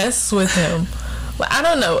go mess with him. Like, I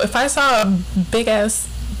don't know. If I saw a big ass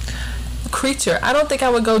creature, I don't think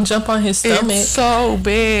I would go jump on his stomach. It's so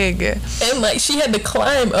big. And like she had to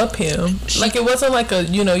climb up him. Like it wasn't like a,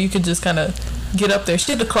 you could just kind of get up there.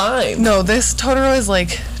 She had to climb. No, this Totoro is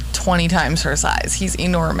like 20 times her size. He's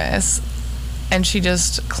enormous. And she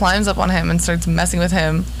just climbs up on him and starts messing with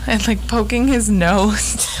him and like poking his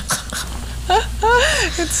nose.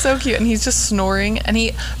 It's so cute, and he's just snoring, and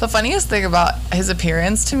the funniest thing about his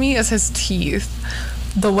appearance to me is his teeth.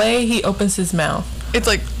 The way he opens his mouth. It's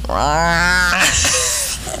like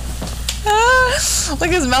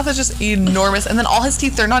like his mouth is just enormous, and then all his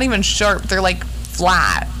teeth, they're not even sharp, they're like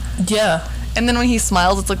flat. Yeah. And then when he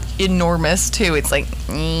smiles, it's like enormous too. It's like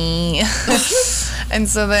and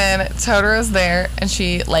so then Totoro's there, and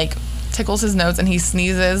she like tickles his nose, and he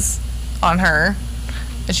sneezes on her,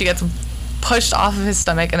 and she gets pushed off of his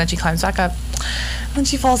stomach, and then she climbs back up, and then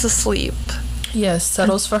she falls asleep. Yes,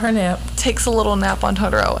 settles for her nap. Takes a little nap on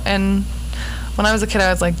Totoro. And when I was a kid, I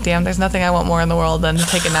was like, damn, there's nothing I want more in the world than to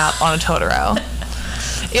take a nap on a Totoro.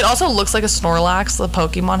 It also looks like a Snorlax, the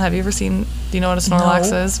Pokemon. Have you ever seen, do you know what a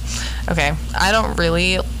Snorlax is? Okay,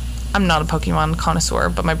 I'm not a Pokemon connoisseur,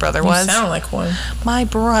 but my brother was. You sound like one. My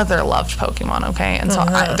brother loved Pokemon, okay? And so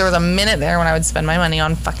there was a minute there when I would spend my money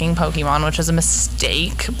on fucking Pokemon, which was a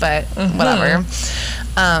mistake, but whatever.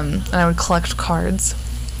 And I would collect cards.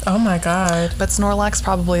 Oh my god. But Snorlax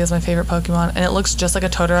probably is my favorite Pokemon, and it looks just like a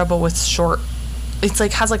Totoro, but with short, it's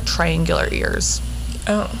like, has like triangular ears.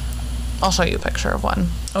 Oh. I'll show you a picture of one.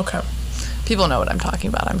 Okay. People know what I'm talking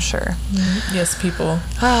about, I'm sure. Yes, people.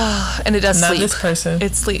 And it does sleep. Not this person.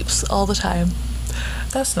 It sleeps all the time.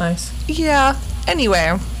 That's nice. Yeah.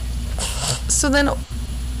 Anyway, so then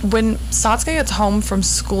when Satsuki gets home from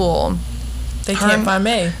school, they can't find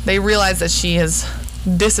May. They realize that she has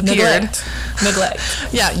disappeared. Neglect.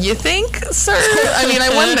 Yeah, you think, sir? I mean, I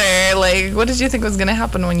wonder, like, what did you think was going to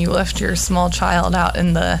happen when you left your small child out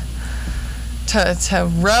in to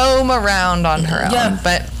roam around on her own? Yeah.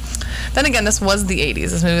 But then again, this was the 80s.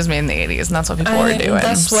 This movie was made in the 80s, and that's what people were doing.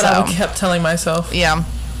 That's what I kept telling myself. Yeah.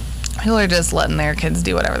 People are just letting their kids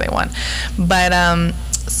do whatever they want. But,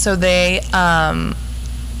 so they, oh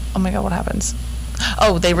my god, what happens?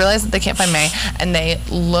 Oh, they realize that they can't find May, and they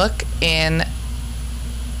look in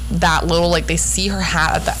that little, like, they see her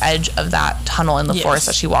hat at the edge of that tunnel in the forest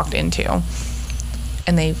that she walked into.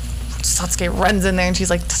 And Satsuki runs in there, and she's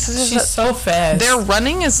like, she's so fast. Their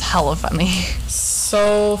running is hella funny.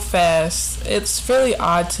 So fast. It's really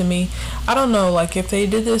odd to me. I don't know, like, if they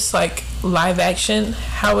did this, like, live action,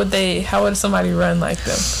 how would somebody run like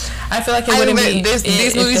them? I feel like it wouldn't be.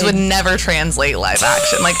 These movies would never translate live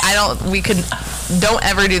action. Like, don't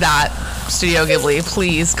ever do that, Studio Ghibli.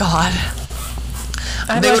 Please, God.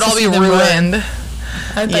 They would all be ruined.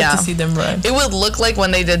 I'd like to see them run. It would look like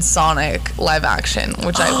when they did Sonic live action,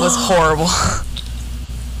 which was horrible.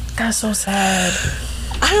 That's so sad.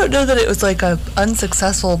 I don't know that it was like a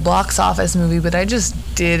unsuccessful box office movie, but I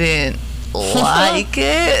just didn't like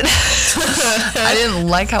it. I didn't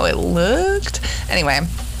like how it looked. Anyway,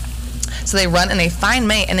 so they run and they find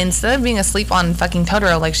May, and instead of being asleep on fucking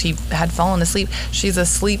Totoro like she had fallen asleep, she's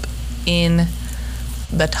asleep in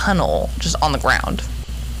the tunnel, just on the ground.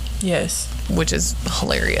 Yes. Which is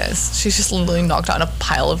hilarious. She's just literally knocked out in a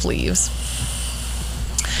pile of leaves.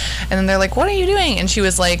 And then they're like, what are you doing? And she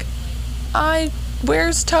was like,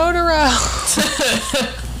 where's Totoro?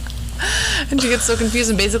 And she gets so confused,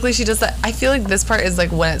 and basically she does that. I feel like this part is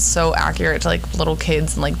like when it's so accurate to like little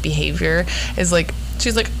kids and like behavior, is like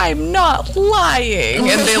she's like, I'm not lying,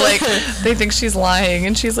 and they think she's lying,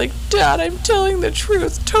 and she's like, Dad, I'm telling the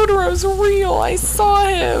truth, Totoro's real, I saw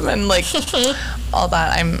him, and like all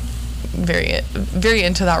that. I'm very, very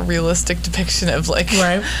into that realistic depiction of like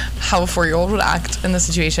how a 4-year-old would act in the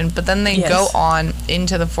situation. But then they go on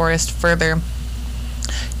into the forest further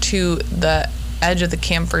to the edge of the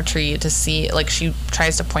camphor tree to see, like, she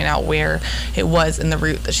tries to point out where it was in the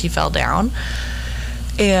route that she fell down,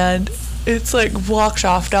 and it's like blocked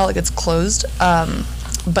off now, like it's closed,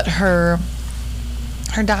 but her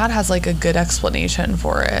dad has like a good explanation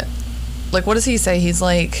for it. Like, what does he say? He's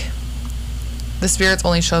like, the spirits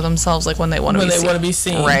only show themselves like when they want to be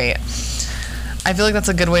seen. Right. I feel like that's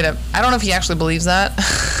a good way to, I don't know if he actually believes that.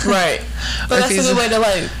 Right. But that's a good way to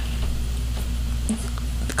like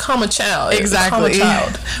calm a child. Exactly. Calm a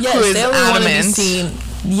child. Yes, who is they only adamant. want to be seen.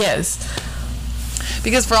 Yes.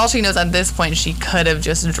 Because for all she knows at this point, she could have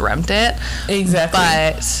just dreamt it. Exactly.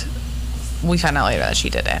 But we find out later that she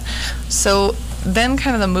did it. So then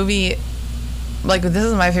kind of the movie, like, this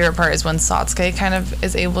is my favorite part, is when Satsuki kind of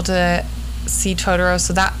is able to see Totoro.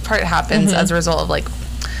 So that part happens as a result of like,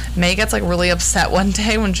 May gets like really upset one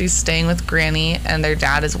day when she's staying with Granny and their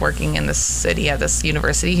dad is working in this city at this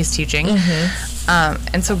university he's teaching.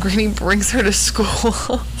 And so Granny brings her to school,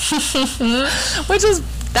 which is,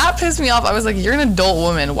 that pissed me off. I was like, you're an adult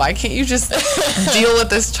woman, why can't you just deal with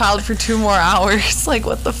this child for 2 more hours? Like,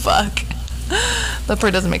 what the fuck? That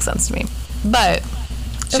part doesn't make sense to me. But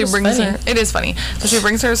she brings her, it is funny. So she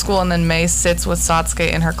brings her to school, and then May sits with Satsuki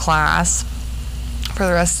in her class for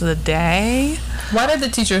the rest of the day. Why did the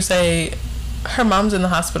teacher say her mom's in the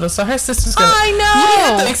hospital, so her sister's gonna... I know! You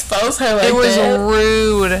have to expose her like that. It was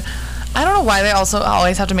rude. I don't know why they also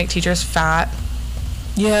always have to make teachers fat.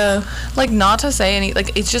 Yeah. Like, not to say any...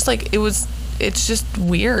 Like, it's just, like, it's just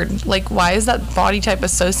weird. Like, why is that body type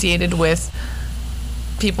associated with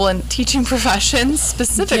people in teaching professions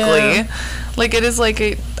specifically? Yeah. Like, it is like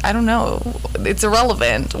I don't know. It's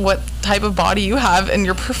irrelevant what type of body you have in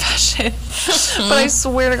your profession. But I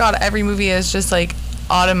swear to God, every movie is just, like,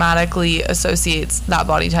 automatically associates that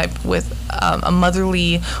body type with a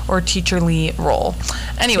motherly or teacherly role.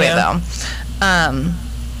 Anyway, though,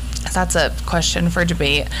 that's a question for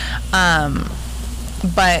debate.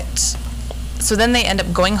 But so then they end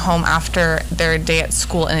up going home after their day at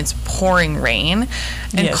school, and it's pouring rain,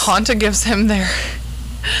 and Kanta gives him their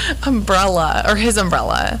umbrella, or his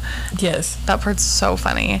umbrella. Yes, that part's so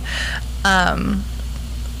funny.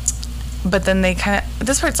 But then they kind of,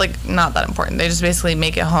 this part's like not that important. They just basically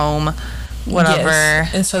make it home, whatever.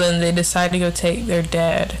 Yes. And so then they decide to go take their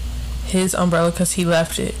dad his umbrella because he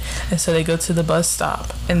left it, and so they go to the bus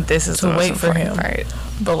stop, and this is to wait for him. Part.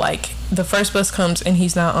 But like the first bus comes and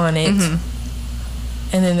he's not on it, and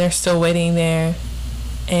then they're still waiting there,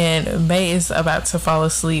 and May is about to fall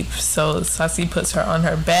asleep, so Sasi puts her on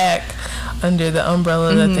her back under the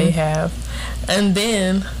umbrella that they have, and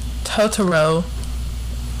then Totoro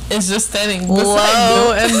is just standing beside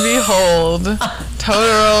Lo and behold,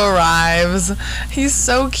 Totoro arrives. He's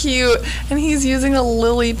so cute, and he's using a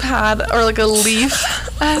lily pad, or like a leaf,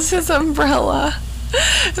 as his umbrella.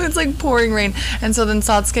 And it's like pouring rain. And so then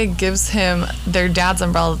Satsuki gives him their dad's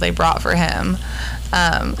umbrella that they brought for him.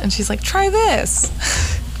 And she's like, try this.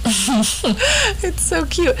 It's so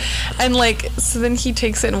cute. And like, so then he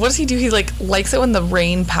takes it, and what does he do? He like likes it when the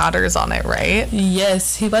rain patters on it, right?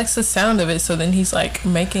 Yes, he likes the sound of it. So then he's like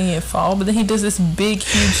making it fall, but then he does this big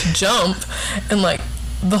huge jump, and like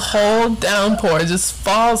the whole downpour just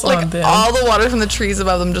falls on them. All the water from the trees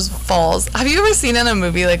above them just falls. Have you ever seen in a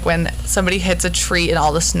movie like when somebody hits a tree and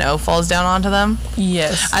all the snow falls down onto them?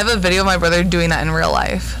 Yes. I have a video of my brother doing that in real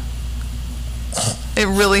life. It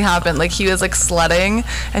really happened. Like, he was like sledding,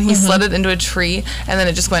 and he sledded into a tree, and then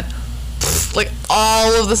it just went like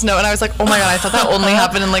all of the snow, and I was like, oh my God, I thought that only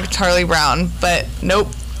happened in like Charlie Brown, but nope,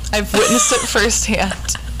 I've witnessed it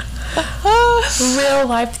firsthand. Real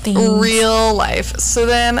life things. Real life. So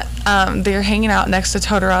then they're hanging out next to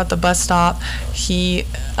Totoro at the bus stop. He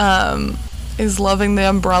is loving the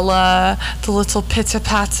umbrella, the little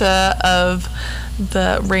pitter-patter of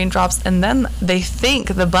the raindrops, and then they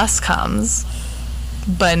think the bus comes,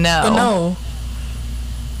 but no.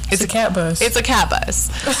 It's a cat bus. It's a cat bus.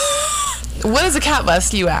 What is a cat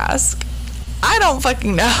bus, you ask? I don't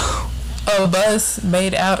fucking know. A bus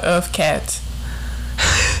made out of cats.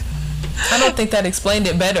 I don't think that explained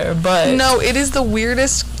it better, but... No, it is the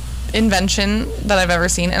weirdest invention that I've ever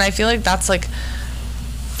seen, and I feel like that's, like,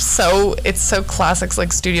 it's so classic,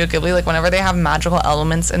 like, Studio Ghibli. Like, whenever they have magical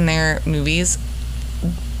elements in their movies,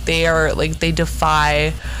 they are, like, they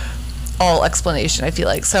defy all explanation, I feel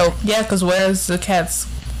like. So... Yeah, because where's the cat's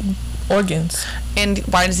organs? And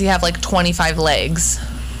why does he have, like, 25 legs?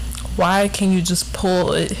 Why can you just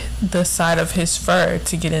pull the side of his fur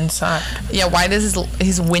to get inside? Yeah, why does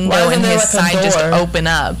his window and his side just open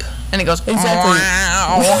up? And it goes... Exactly.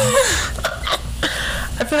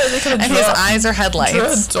 I feel like they could have and his eyes are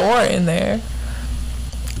headlights. Drew a door in there.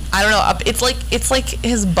 I don't know. It's like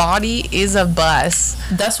his body is a bus.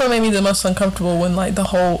 That's what made me the most uncomfortable, when, like,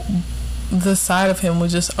 the side of him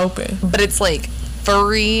was just open. But it's, like,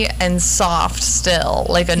 furry and soft still,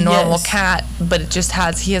 like a normal cat, but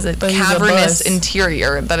he has a cavernous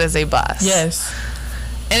interior that is a bus. Yes.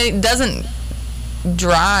 And it doesn't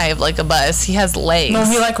drive like a bus. He has legs. No,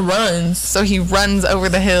 he, like, runs. So he runs over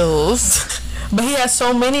the hills. But he has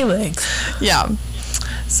so many legs. Yeah.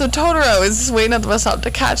 So Totoro is just waiting at the bus stop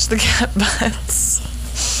to catch the cat bus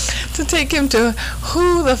to take him to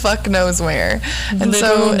who the fuck knows where. And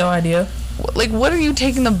literally no idea. Like, what are you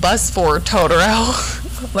taking the bus for,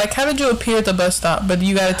 Totoro? Like, how did you appear at the bus stop, but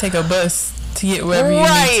you gotta take a bus to get wherever you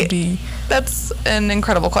need to be? That's an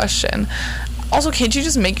incredible question. Also, can't you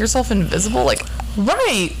just make yourself invisible? Like,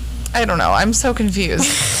 right. I don't know. I'm so confused.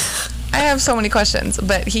 I have so many questions.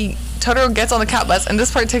 But Totoro gets on the cat bus, and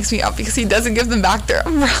this part takes me out because he doesn't give them back their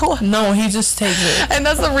umbrella. No, he just takes it. And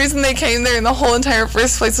that's the reason they came there in the whole entire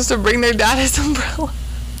first place, was to bring their dad his umbrella.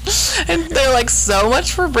 And they're like, so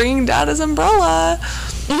much for bringing dad his umbrella.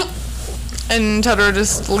 And Totoro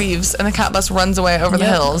just leaves, and the cat bus runs away over the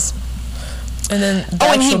hills. And then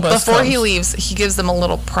before he leaves, he gives them a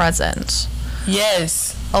little present.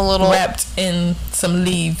 Yes. A little wrapped in some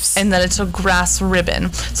leaves. And then it's a grass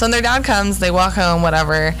ribbon. So when their dad comes, they walk home,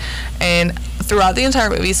 whatever. And throughout the entire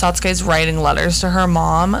movie, Satsuke's writing letters to her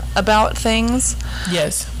mom about things.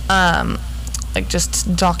 Yes. Like, just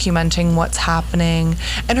documenting what's happening.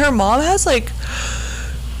 And her mom has, like...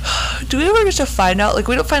 Do we ever get to find out? Like,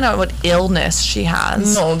 we don't find out what illness she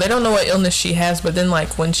has. No, they don't know what illness she has. But then,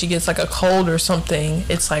 like, when she gets, like, a cold or something,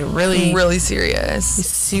 it's, like, really serious. It's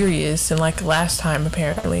serious. And, like, last time,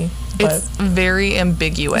 apparently. But it's very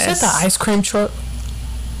ambiguous. Is that the ice cream truck?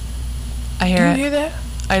 I hear it. Do you hear that?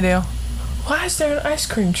 I do. Why is there an ice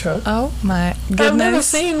cream truck? Oh, my goodness. I've never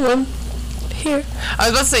seen one. Here. I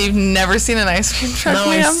was about to say, you've never seen an ice cream truck, No,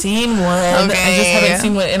 ma'am? I've seen one. Okay. I just haven't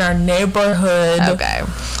seen one in our neighborhood. Okay.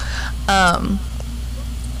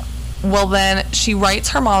 Well, then she writes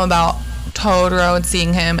her mom about Totoro and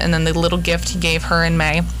seeing him, and then the little gift he gave her in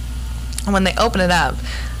May. And when they open it up,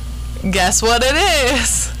 guess what it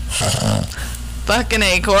is? Fucking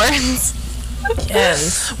acorns.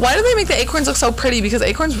 Yes. Why do they make the acorns look so pretty? Because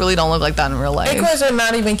acorns really don't look like that in real life. Acorns are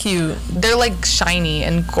not even cute. They're like shiny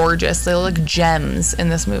and gorgeous. They look like gems in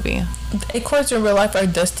this movie. Acorns in real life are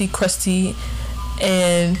dusty, crusty,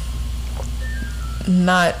 and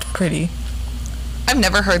not pretty. I've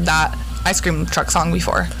never heard that ice cream truck song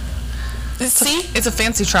before. It's a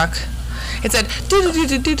fancy truck. It said do do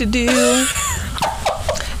do do do do.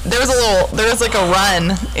 There was like a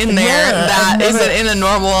run in there that isn't in a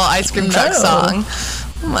normal ice cream truck song.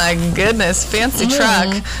 Oh my goodness, fancy truck.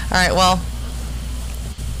 All right, well,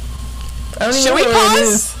 should we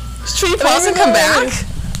pause? Should we pause and come back?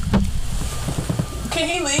 Can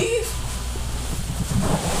he leave?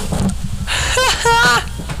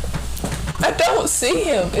 I don't see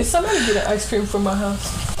him. Is somebody getting ice cream from my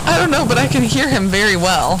house? I don't know, but I can hear him very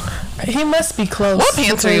well. He must be close. What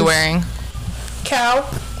pants are you wearing? Cow.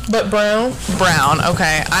 But brown? Brown,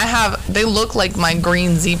 okay. They look like my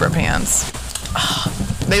green zebra pants.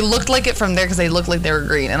 They looked like it from there because they looked like they were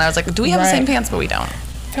green. And I was like, do we have the same pants? But we don't.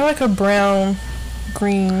 They're like a brown,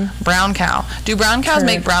 green. Brown cow. Do brown cows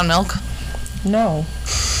make brown milk? No.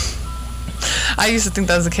 I used to think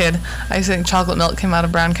that as a kid. I used to think chocolate milk came out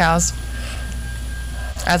of brown cows.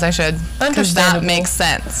 As I should. Because that makes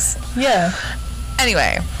sense. Yeah.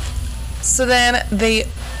 Anyway. So then do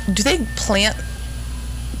they plant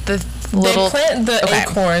the little... They plant the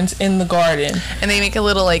acorns in the garden. And they make a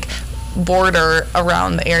little, like, border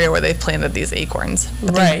around the area where they've planted these acorns.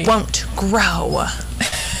 But they won't grow.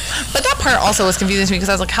 But that part also was confusing to me because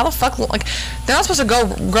I was like, how the fuck, like, they're not supposed to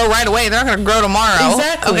grow right away. They're not going to grow tomorrow.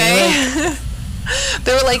 Exactly. Okay?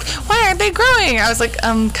 They were like, why aren't they growing? I was like,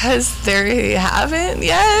 because they haven't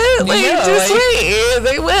yet. Like, just wait.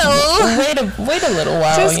 They will. Wait a little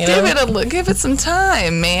while. Just give it some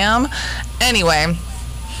time, ma'am. Anyway,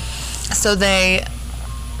 so they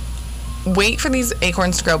wait for these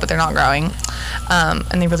acorns to grow, but they're not growing.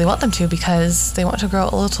 And they really want them to because they want to grow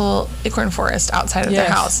a little acorn forest outside of their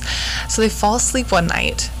house. So they fall asleep one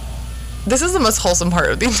night. This is the most wholesome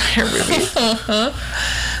part of the entire movie.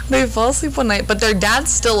 They fall asleep one night, but their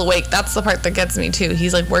dad's still awake. That's the part that gets me, too.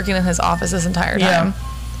 He's, like, working in his office this entire time.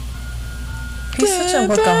 He's such a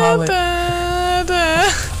workaholic. I'm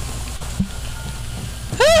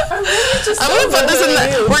gonna put this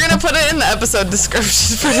in we're gonna put it in the episode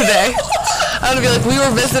description for today. I'm gonna be like, we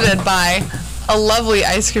were visited by a lovely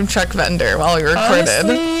ice cream truck vendor while we recorded.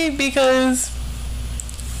 Honestly, because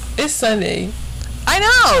it's Sunday. I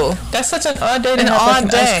know. That's such an odd day to have like an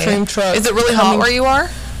ice cream truck. Is it really hot where you are?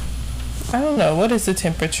 I don't know. What is the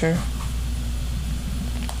temperature?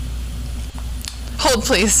 Hold,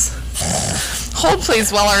 please. Hold,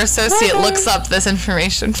 please, while our associate looks up this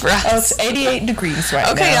information for us. Oh, it's 88 degrees right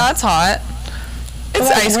now. Okay, yeah, that's hot. It's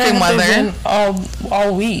ice cream weather.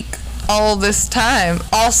 All week. All this time.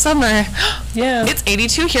 All summer. Yeah. It's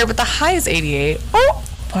 82 here, but the high is 88. Oh.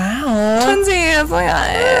 Wow. Twinsies. Oh my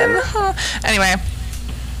God. Anyway.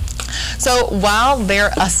 So while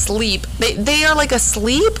they're asleep, they are like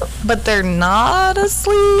asleep, but they're not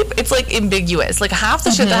asleep. It's like ambiguous. Like half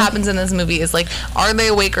the shit that happens in this movie is like, are they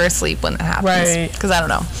awake or asleep when it happens? Right. Because I don't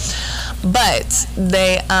know. But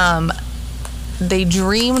they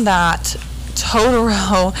dream that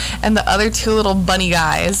Totoro and the other two little bunny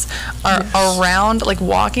guys are around, like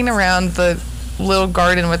walking around the little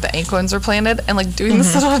garden where the acorns are planted and like doing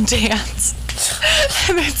this little dance.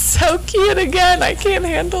 And it's so cute again. I can't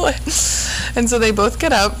handle it. And so they both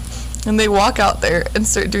get up and they walk out there and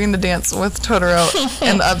start doing the dance with Totoro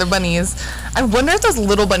and the other bunnies. I wonder if those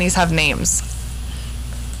little bunnies have names.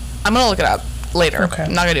 I'm gonna look it up later. Okay.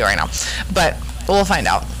 I'm not gonna do it right now, but we'll find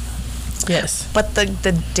out. Yes. But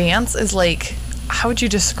the dance is like, how would you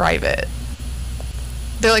describe it?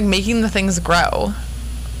 They're like making the things grow.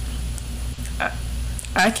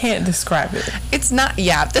 I can't describe it. It's not.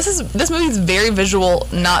 Yeah, this movie is very visual,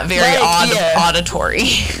 not very auditory.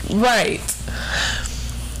 Right.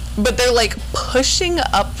 But they're like pushing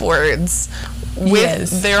upwards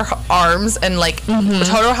with their arms, and like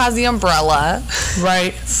Totoro has the umbrella,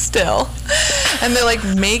 right? Still, and they're like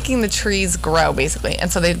making the trees grow basically.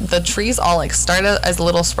 And so the trees all like start as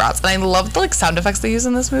little sprouts. And I love the like sound effects they use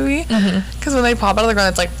in this movie because when they pop out of the ground,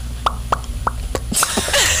 it's like.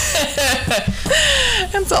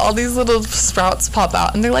 And so all these little sprouts pop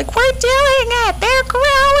out and they're like, we're doing it, they're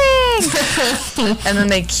growing. And then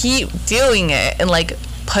they keep doing it and like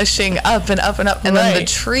pushing up and up and up, and then the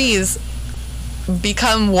trees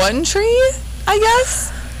become one tree, I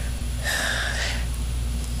guess.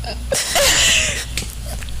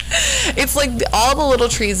 It's like all the little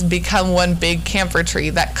trees become one big camphor tree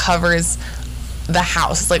that covers the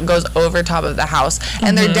house. It's like goes over top of the house,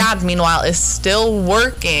 and their dad meanwhile is still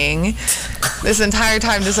working this entire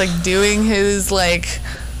time, just like doing his like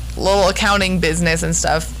little accounting business and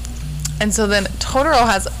stuff. And so then Totoro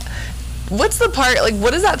has, what's the part, like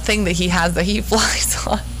what is that thing that he has that he flies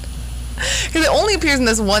on? Because it only appears in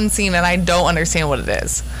this one scene and I don't understand what it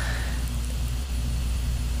is.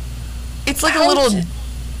 It's like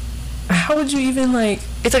how would you even like,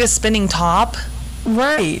 it's like a spinning top,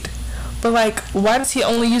 right? But like, why does he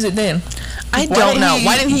only use it then? I don't know.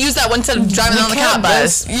 Why didn't he use that one instead of driving on the cat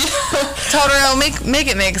bus? Totoro, make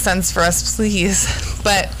it make sense for us, please.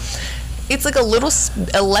 But it's like a little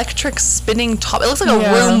electric spinning top. It looks like a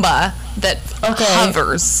Roomba that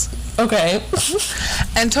hovers. Okay.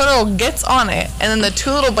 And Totoro gets on it, and then the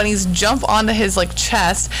two little bunnies jump onto his like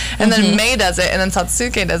chest, and then Mei does it, and then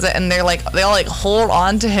Satsuki does it, and they all like hold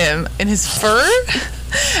on to him in his fur.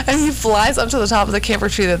 And he flies up to the top of the camphor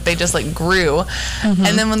tree that they just like grew.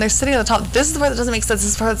 And then when they're sitting at the top, this is the part that doesn't make sense. This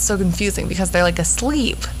is the part that's so confusing because they're like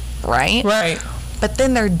asleep, right? Right. But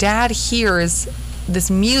then their dad hears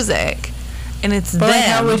this music, and it's them. Like,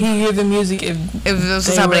 how would he hear the music if it was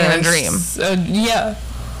just happening in a dream? Yeah.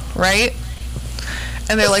 Right?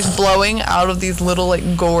 And they're like blowing out of these little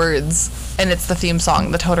like gourds, and it's the theme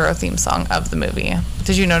song, the Totoro theme song of the movie.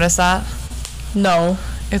 Did you notice that? No.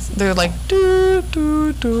 They're like doo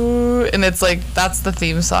doo doo, and it's like that's the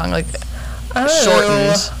theme song, like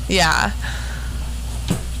shortened. Yeah.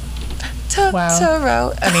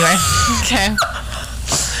 Totoro. Anyway, okay.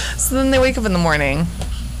 So then they wake up in the morning,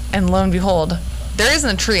 and lo and behold, There isn't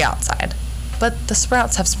a tree outside, but the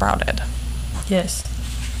sprouts have sprouted. Yes.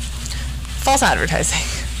 False advertising.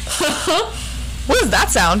 What does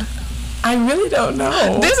that sound? I really don't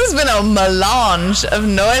know. This has been a melange of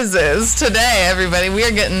noises today, everybody.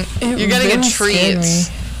 You're getting a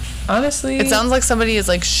treat. Honestly, it sounds like somebody is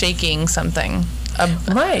like shaking something.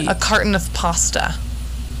 A carton of pasta.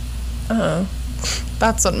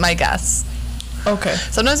 That's what my guess. Okay.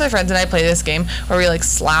 Sometimes my friends and I play this game where we like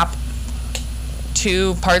slap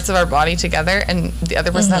two parts of our body together, and the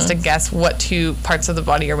other person has to guess what two parts of the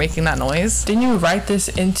body are making that noise. Didn't you write this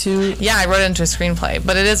into? Yeah, I wrote it into a screenplay,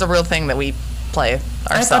 but it is a real thing that we play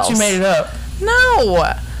ourselves. I thought you made it up.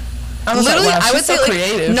 No. Literally, like, wow, I would say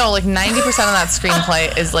creative. like 90% of that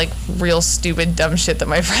screenplay is like real stupid dumb shit that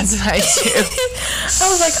my friends and I do. I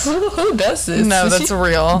was like, who does this? No, that's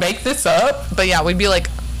real. Make this up? But yeah, we'd be like,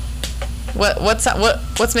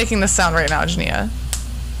 what's making this sound right now, Janea?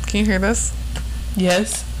 Can you hear this?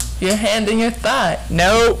 Yes. Your hand and your thigh.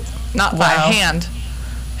 Nope. Not thigh. Hand.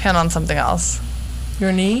 Hand on something else.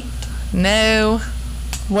 Your knee? No.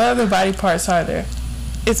 What other body parts are there?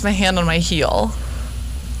 It's my hand on my heel.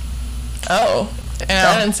 Oh.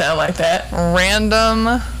 That didn't sound like that.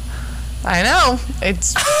 Random. I know.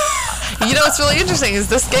 It's... You know what's really interesting is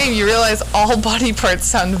this game, you realize all body parts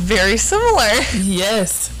sound very similar.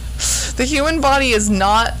 Yes. The human body is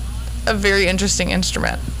not a very interesting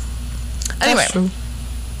instrument. Anyway, that's true.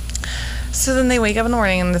 So then they wake up in the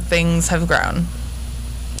morning and the things have grown.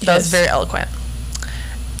 That was very eloquent.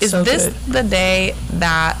 Is so this good. the day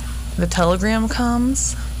that the telegram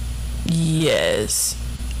comes? Yes.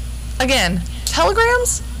 Again,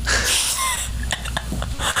 telegrams?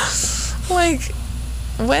 Like,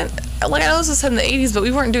 when... Like, I know this was said in the 80s, but we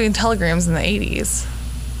weren't doing telegrams in the 80s.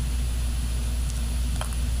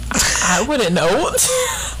 I wouldn't know.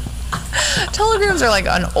 Telegrams are like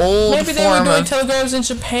an old Maybe they were doing telegrams in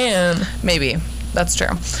Japan. Maybe. That's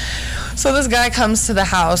true. So this guy comes to the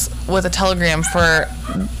house with a telegram for...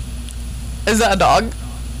 Is that a dog?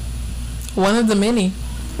 One of the many.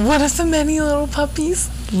 What is the many little puppies?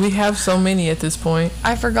 We have so many at this point.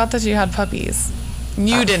 I forgot that you had puppies.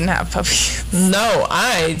 You didn't have puppies. No,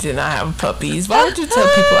 I did not have puppies. Why would you tell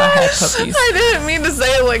people I had puppies? I didn't mean to say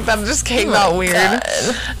it like that. It just came out weird. God.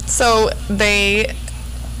 So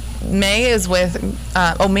May is with,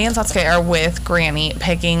 May and Satsuki are with Granny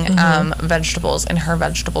picking vegetables in her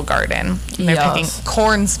vegetable garden. And they're picking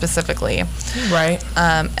corn specifically. Right.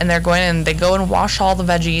 And they're going and they go and wash all the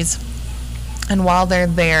veggies. And while they're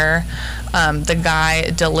there, the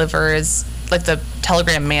guy delivers, like the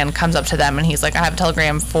telegram man comes up to them and he's like, I have a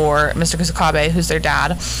telegram for Mr. Kusakabe, who's their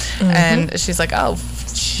dad. And she's like, oh,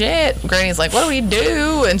 shit. Granny's like, what do we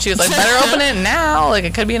do? And she was like, better open it now. Like,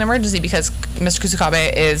 it could be an emergency because Mr.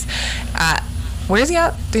 Kusakabe is at, where is he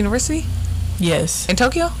at? The university? Yes. In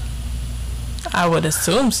Tokyo? I would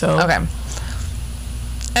assume so. Okay.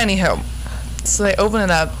 Anywho, so they open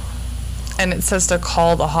it up and it says to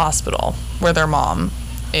call the hospital where their mom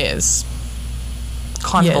is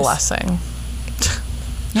convalescing. Yes.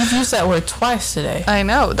 You've used that word twice today. I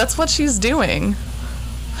know. That's what she's doing.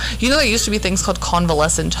 You know there used to be things called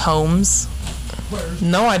convalescent homes?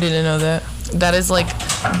 No, I didn't know that. That is like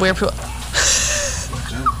where people...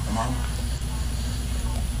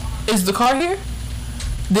 Is the car here?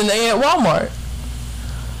 Then they at Walmart.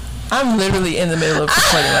 I'm literally in the middle of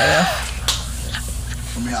recording right now.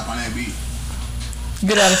 Let me hop on that beat.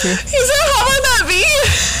 Get out of here. He said, how about that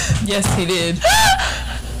beat? Yes, he did.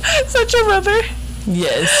 Is that your brother?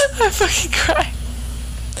 Yes. I fucking cried.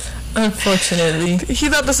 Unfortunately. He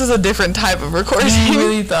thought this was a different type of recording. He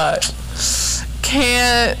really thought.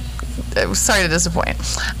 Sorry to disappoint.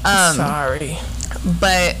 Sorry.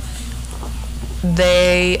 But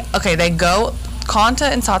they go,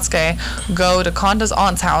 Kanta and Satsuki go to Kanta's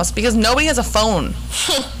aunt's house because nobody has a phone.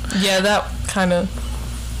 Yeah, that kind of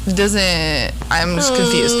I'm just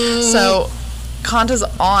confused. So Kanta's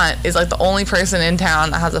aunt is like the only person in town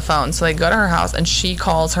that has a phone. So they go to her house and she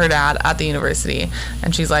calls her dad at the university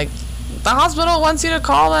and she's like, the hospital wants you to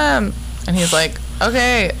call them. And he's like,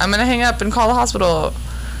 okay, I'm gonna hang up and call the hospital.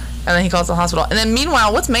 And then he calls the hospital. And then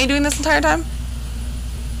meanwhile, what's May doing this entire time?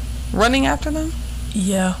 Running after them?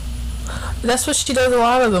 Yeah. That's what she does a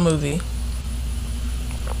lot of the movie.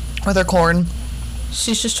 With her corn.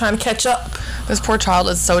 She's just trying to catch up. This poor child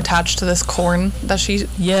is so attached to this corn that she...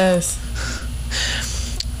 Yes.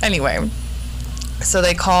 Anyway, so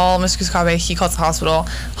they call Mr. Kusakabe. He calls the hospital.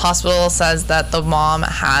 Hospital says that the mom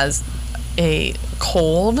has a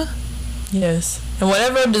cold. Yes. And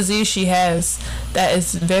whatever disease she has, that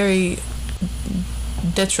is very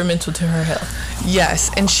detrimental to her health. Yes,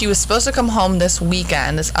 and she was supposed to come home this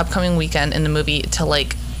upcoming weekend in the movie to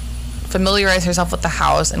like familiarize herself with the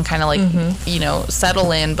house and kind of like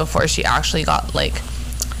settle in before she actually got like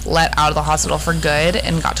let out of the hospital for good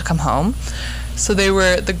and got to come home. So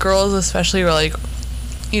the girls especially were like,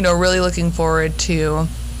 really looking forward to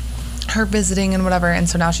her visiting and whatever, and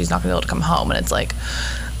so now she's not gonna be able to come home, and it's like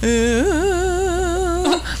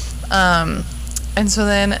and so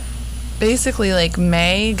then basically like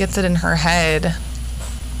May gets it in her head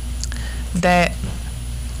that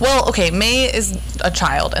May is a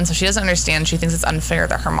child, and so she doesn't understand. She thinks it's unfair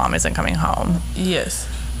that her mom isn't coming home. Yes.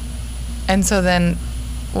 And so then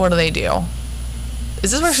what do they do?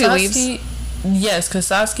 Is this where she leaves? Yes, because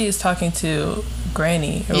Sasuke is talking to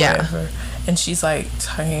Granny or whatever, and she's like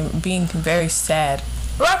being very sad,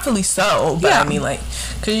 rightfully so. But I mean, like,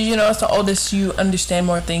 because as the oldest, you understand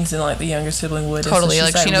more things than like the younger sibling would. Totally, so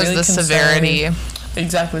like she knows really the severity.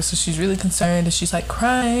 Exactly. So she's really concerned, and she's like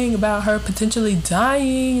crying about her potentially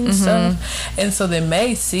dying and stuff. And so then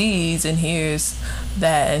May sees and hears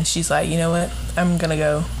that, and she's like, you know what? I'm gonna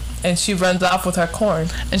go, and she runs off with her corn.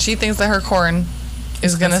 And she thinks that her corn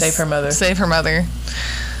is gonna save her mother.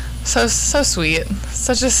 So sweet.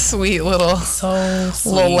 Such a sweet little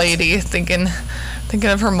lady thinking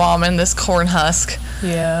of her mom and this corn husk.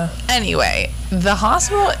 Yeah. Anyway, the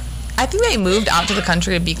hospital, I think they moved out to the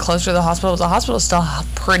country to be closer to the hospital, but the hospital is still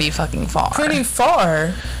pretty fucking far. Pretty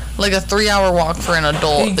far. Like a 3-hour walk for an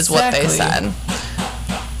adult is what they said.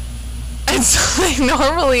 And so they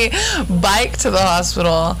normally bike to the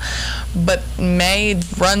hospital, but May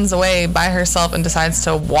runs away by herself and decides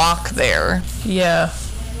to walk there. Yeah.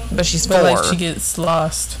 But she's 4. Like she gets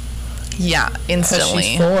lost. Yeah,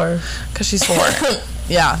 instantly. Because she's 4.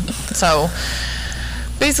 Yeah. So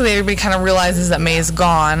basically everybody kind of realizes that May is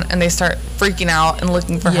gone, and they start freaking out and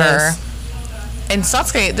looking for her. And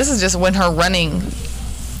Satsuki, this is just when her running.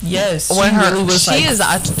 Yes, she's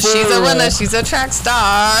a runner. She's a track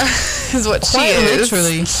star. Is what she is.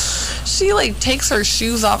 Literally, she like takes her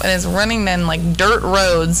shoes off and is running in like dirt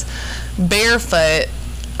roads, barefoot,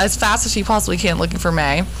 as fast as she possibly can, looking for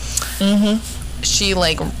May. She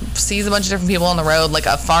like sees a bunch of different people on the road, like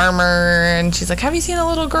a farmer, and she's like, "Have you seen a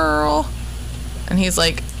little girl?" And he's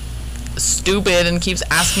like, stupid, and keeps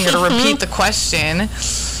asking her to repeat the question.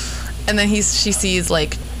 And then she sees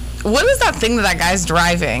like, what is that thing that guy's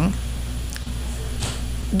driving?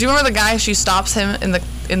 Do you remember the guy? She stops him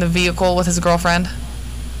in the vehicle with his girlfriend.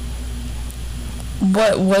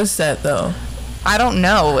 What was that though? I don't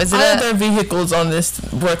know. Is it all their vehicles on this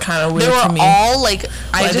were kind of weird to me. They were all like,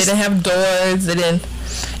 they didn't have doors. They didn't.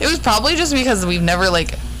 It was probably just because we've never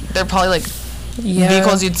like. They're probably like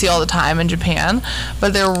vehicles you'd see all the time in Japan,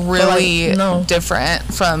 but they're really different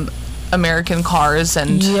from American cars.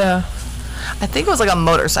 And I think it was like a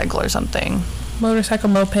motorcycle or something. Motorcycle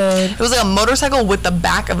moped. It was like a motorcycle with the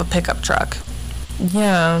back of a pickup truck.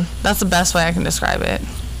 Yeah. That's the best way I can describe it.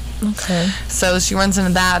 Okay. So she runs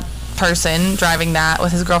into that person driving that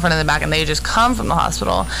with his girlfriend in the back, and they just come from the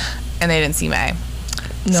hospital, and they didn't see May.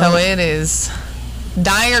 No. So it is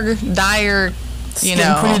dire. It's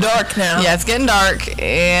getting pretty dark now. Yeah, it's getting dark,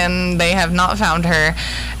 and they have not found her.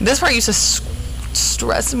 This part used to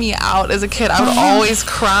stress me out as a kid. I would always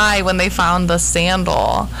cry when they found the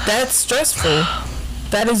sandal. That's stressful.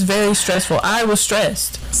 That is very stressful. I was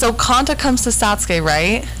stressed. So Kanta comes to Satsuki,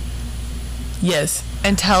 right? Yes.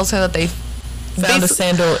 And tells her that they found a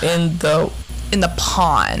sandal in the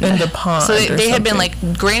pond. In the pond. So they had been like,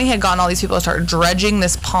 Granny had gotten all these people to start dredging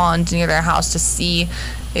this pond near their house to see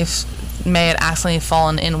if May had accidentally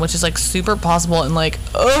fallen in, which is like super possible, and like,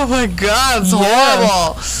 oh my god, it's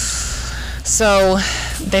horrible. So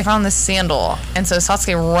they found this sandal, and so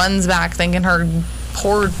Satsuki runs back thinking her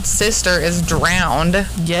poor sister is drowned.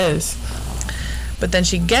 Yes. But then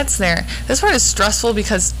she gets there. This part is stressful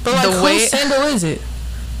because whose sandal is it?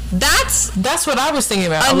 That's what I was thinking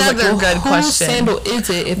about. Another good question. Whose sandal is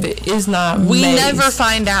it if it is not May's? We never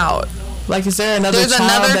find out. Like, is there another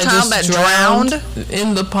child that drowned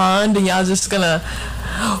in the pond, and y'all just gonna,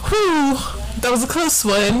 whew, that was a close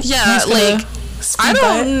one. Yeah, like, I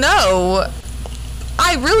don't know.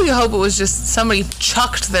 I really hope it was just somebody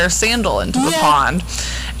chucked their sandal into the pond.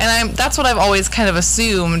 And that's what I've always kind of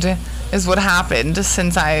assumed is what happened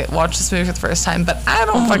since I watched this movie for the first time, but I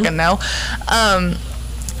don't fucking know.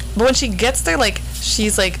 But when she gets there, like,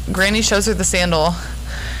 she's like, Granny shows her the sandal.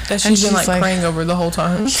 That she's been like praying over the whole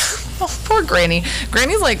time. Oh, poor Granny.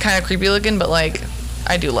 Granny's like kind of creepy looking, but like,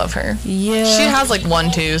 I do love her. Yeah. She has like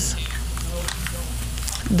one tooth.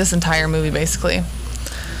 This entire movie, basically.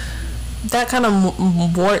 That kind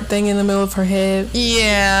of wart thing in the middle of her head.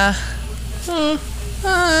 Yeah.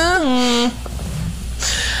 I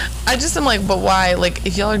just am like, but why? Like,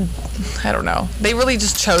 if y'all are, I don't know. They really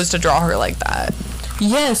just chose to draw her like that.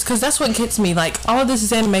 Yes, because that's what gets me. Like, all of this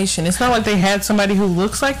is animation. It's not like they had somebody who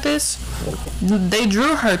looks like this. They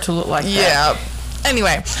drew her to look like that. Yeah.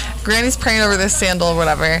 Anyway, Granny's praying over this sandal or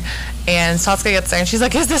whatever, and Sasuke gets there, and she's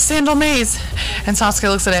like, is this sandal May's? And Sasuke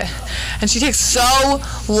looks at it, and she takes so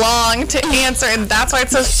long to answer, and that's why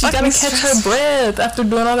it's so She gotta catch her breath after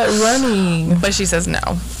doing all that running. But she says no.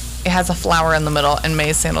 It has a flower in the middle, and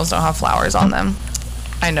May's sandals don't have flowers on them.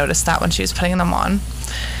 I noticed that when she was putting them on.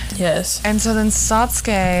 Yes. And so then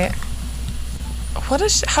Satsuki, how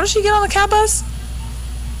does she get on the cat bus?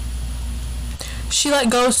 She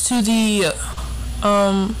like goes to the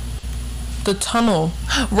tunnel.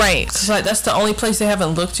 Right. Cause like that's the only place they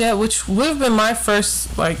haven't looked yet, which would have been my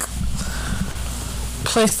first like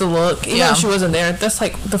place to look. Even though she wasn't there, that's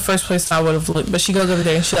like the first place I would have looked. But she goes over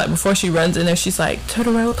there and she like before she runs in there, she's like,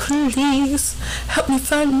 Totoro, please help me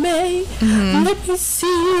find May. Let me see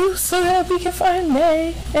you so that we can find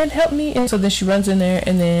May and help me. And so then she runs in there,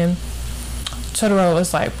 and then Totoro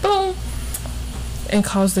is like, boom, and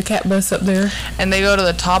calls the cat bus up there. And they go to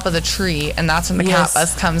the top of the tree, and that's when the cat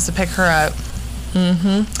bus comes to pick her up.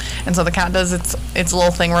 And so the cat does its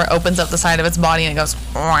little thing where it opens up the side of its body and it goes,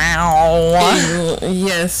 wow.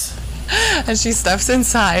 Yes. And she steps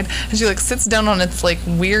inside, and she like sits down on its like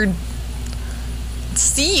weird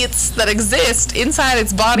seats that exist inside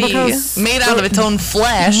its body, because made out of its own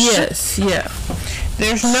flesh. Yes, yeah.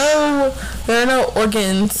 There are no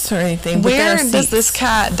organs or anything. Where does this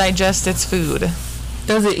cat digest its food?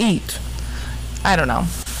 Does it eat? I don't know.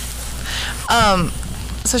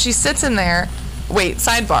 So she sits in there. Wait,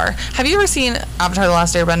 sidebar. Have you ever seen Avatar: The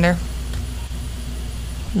Last Airbender?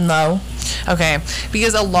 No. Okay,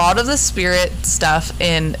 because a lot of the spirit stuff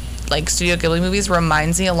in like Studio Ghibli movies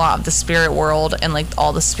reminds me a lot of the spirit world and like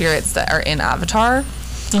all the spirits that are in Avatar.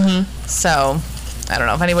 So I don't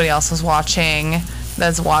know if anybody else was watching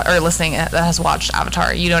or listening that has watched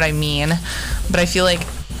Avatar. You know what I mean? But I feel like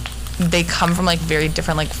they come from like very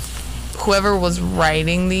different, like whoever was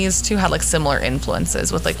writing these two had like similar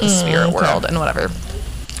influences with like the spirit world and whatever.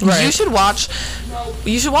 Right. You should watch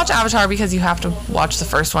Avatar because you have to watch the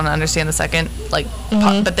first one to understand the second. Like,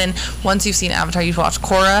 but then once you've seen Avatar, you should watch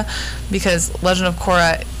Korra because Legend of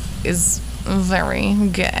Korra is very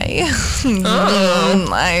gay.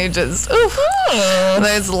 There's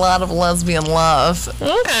a lot of lesbian love.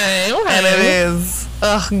 Okay. And it is.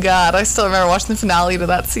 Oh God, I still remember watching the finale to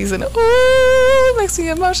that season. Ooh, it makes me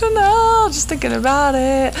emotional just thinking about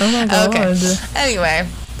it. Oh my God. Okay. Anyway,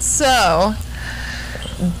 so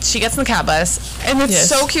she gets in the cat bus, and it's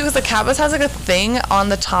so cute because the cat bus has like a thing on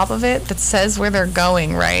the top of it that says where they're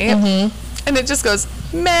going, right? And it just goes,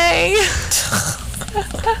 May.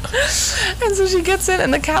 And so she gets in,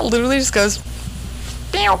 and the cat literally just goes,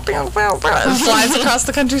 and flies across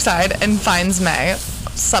the countryside and finds May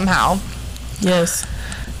somehow. Yes.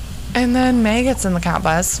 And then May gets in the cat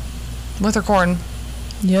bus with her corn.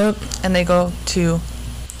 Yep. And they go to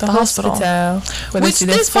the hospital. Which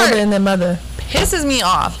this part and their mother pisses me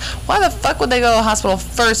off. Why the fuck would they go to the hospital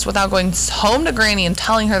first without going home to Granny and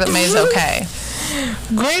telling her that May's okay?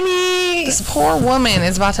 Granny, this poor woman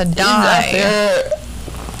is about to die.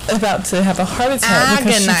 About to have a heart attack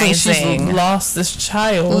because she thinks she's lost this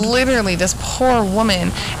child. Literally, this poor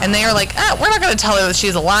woman. And they are like, we're not going to tell her that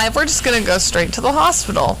she's alive. We're just going to go straight to the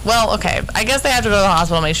hospital. Well, okay. I guess they have to go to the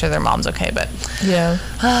hospital and make sure their mom's okay, but yeah.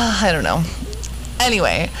 I don't know.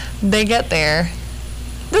 Anyway, they get there.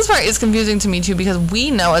 This part is confusing to me too because we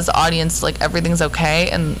know as the audience like everything's okay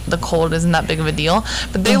and the cold isn't that big of a deal,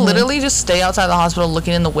 but they literally just stay outside the hospital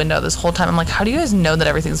looking in the window this whole time. I'm like, how do you guys know that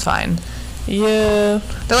everything's fine? Yeah.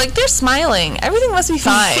 They're like, they're smiling. Everything must be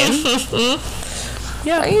fine.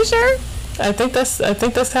 Yeah. Are you sure? I think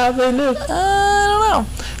that's how they live. I don't know.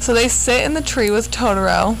 So they sit in the tree with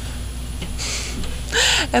Totoro.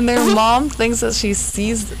 And their mom thinks that she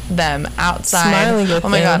sees them outside. Smiling at oh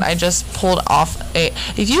my them. God, I just pulled off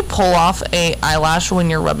if you pull off a eyelash when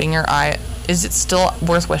you're rubbing your eye, is it still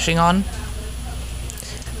worth wishing on?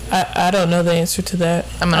 I don't know the answer to that.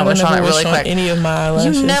 I'm gonna wish on it really quick. Any of my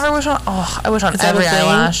eyelashes. You never wish on? Oh, I wish on every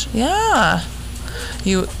eyelash. Yeah.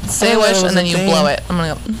 You say a wish and then you blow it. I'm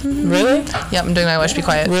gonna go. Really? Yep, I'm doing my wish. Be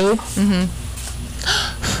quiet. Really?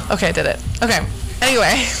 Okay, I did it. Okay.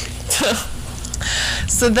 Anyway.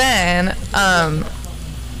 So then,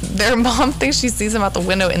 their mom thinks she sees them out the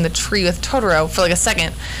window in the tree with Totoro for like a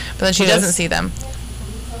second, but then she doesn't see them.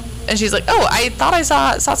 And she's like, oh, I thought I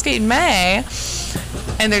saw Sasuke and May.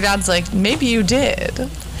 And their dad's like, maybe you did.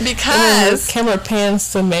 Because the camera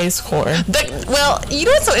pans to May's corn. Well, you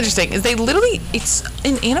know what's so interesting is they literally, it's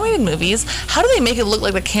in animated movies, how do they make it look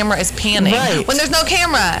like the camera is panning when there's no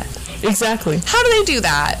camera? Exactly. How do they do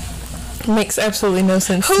that? Makes absolutely no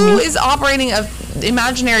sense to Who me. is operating a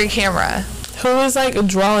imaginary camera? Who is like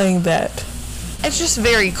drawing that? It's just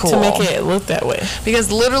very cool to make it look that way.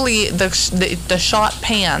 Because literally the shot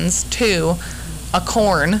pans to a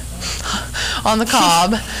corn on the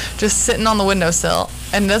cob just sitting on the windowsill,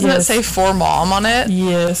 and doesn't it say for mom on it?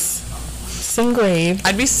 Yes, it's engraved.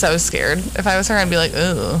 I'd be so scared if I was her. I'd be like,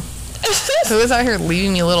 ooh, who is out here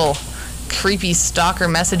leaving me little creepy stalker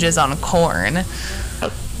messages on corn?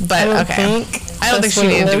 But I don't think she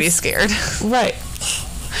needed to be scared. Right.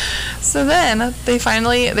 So then they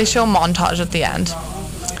show a montage at the end.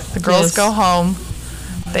 The girls go home.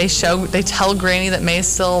 They tell Granny that May is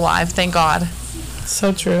still alive. Thank God.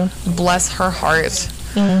 So true. Bless her heart.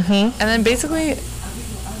 Mm-hmm. And then basically,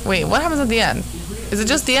 wait, what happens at the end? Is it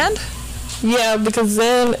just the end? Yeah, because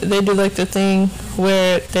then they do like the thing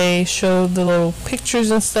where they show the little pictures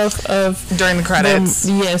and stuff of during the credits.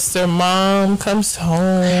 Their mom comes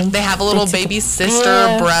home. They have a little baby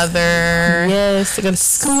sister, brother. Yes, they go to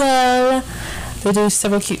school. They do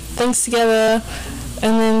several cute things together,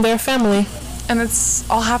 and then they're family. And it's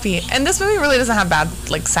all happy. And this movie really doesn't have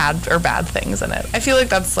sad or bad things in it. I feel like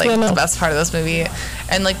that's the best part of this movie.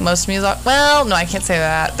 And like most Miyazaki, well, no, I can't say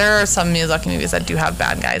that. There are some Miyazaki movies that do have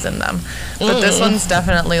bad guys in them. But this one's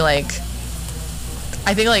definitely I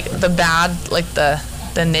think the bad,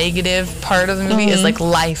 the negative part of the movie is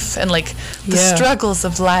life and the struggles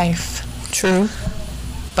of life. True.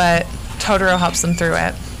 But Totoro helps them through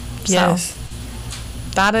it. Yes. So,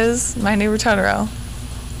 that is My Neighbor Totoro.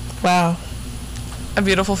 Wow. A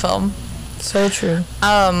beautiful film. So true.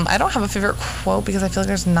 I don't have a favorite quote because I feel like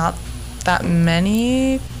there's not that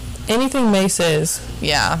many. Anything May says.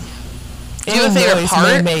 Yeah. Do you have a favorite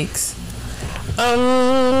part? May makes.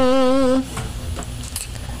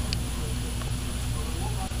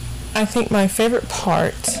 I think my favorite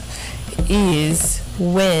part is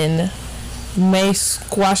when May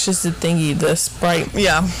squashes the thingy, the Sprite.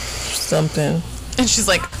 Yeah. Something. And she's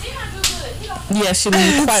like. Yeah, she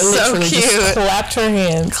quite literally just clapped her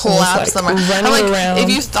hands. Claps them. Running around. If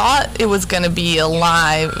you thought it was going to be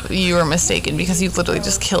alive, you were mistaken because you literally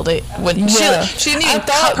just killed it. When she didn't even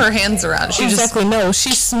cup her hands around. She no,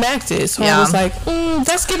 she smacked it. So I was like,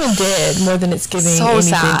 that's giving dead more than it's giving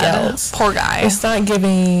anything else. Poor guy. It's not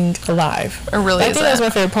giving alive. It really is. I think that was my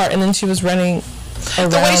favorite part. And then she was running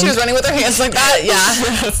around. The way she was running with her hands like that, yeah.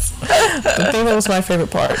 Yes. I think that was my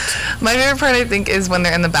favorite part. My favorite part, I think, is when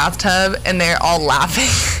they're in the bathtub and they're all laughing.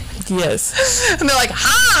 Yes. And they're like, ha,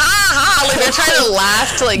 ha, ha. They're trying to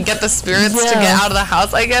laugh to, get the spirits to get out of the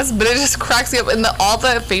house, I guess. But it just cracks me up. And all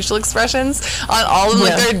the facial expressions on all of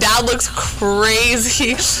them. Their dad looks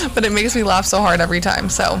crazy. But it makes me laugh so hard every time.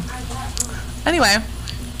 So, anyway,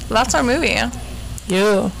 that's our movie.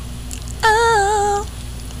 Yeah.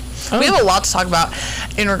 We have a lot to talk about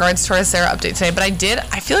in regards to our Sarah update today, but I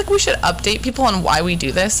feel like we should update people on why we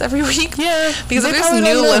do this every week. Yeah. Because if there's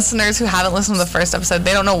new listeners who haven't listened to the first episode,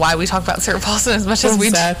 they don't know why we talk about Sarah Paulson as much as we do.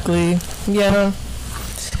 Exactly. Yeah.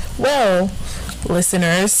 Well,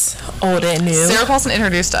 listeners, old and new. Sarah Paulson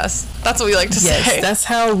introduced us. That's what we like to say. Yes, that's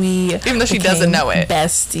how we even though she doesn't know it.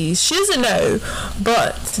 Besties. She doesn't know,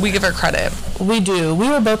 but we give her credit. We do. We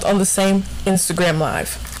were both on the same Instagram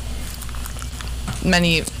Live.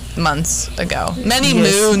 Many months ago. Many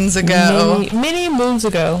moons ago. Many moons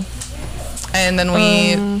ago. And then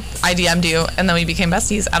I DM'd you, and then we became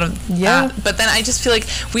besties out of that. But then I just feel like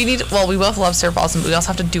we both love Sarah Paulson, but we also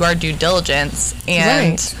have to do our due diligence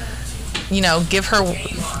and, give her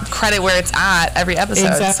credit where it's at every episode.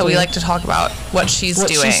 Exactly. So we like to talk about what she's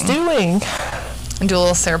doing. And do a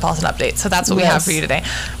little Sarah Paulson update. So that's what we have for you today.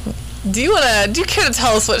 Do you care to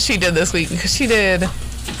tell us what she did this week? Because she did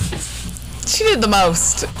the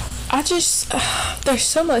most. There's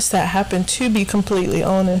so much that happened, to be completely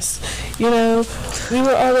honest. We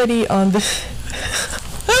were already on the...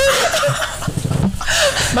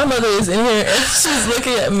 My mother is in here and she's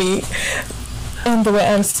looking at me and the way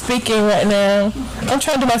I'm speaking right now. I'm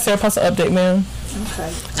trying to do my Sarah Paulson update, man.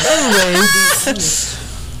 Okay. Anyways.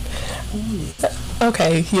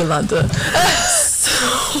 Okay, Yolanda.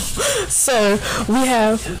 So we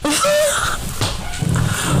have...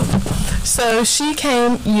 So she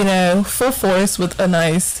came, full force with a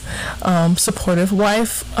nice, supportive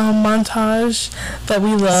wife montage that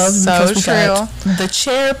we love. So because we got the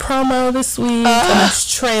chair promo this week and this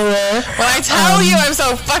trailer. When I tell you, I'm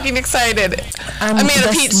so fucking excited.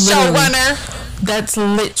 Amanda Pete's showrunner. That's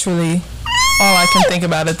literally all I can think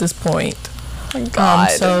about at this point. my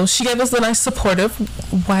God. So she gave us a nice supportive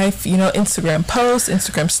wife, Instagram posts,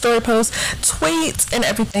 Instagram story posts, tweets, and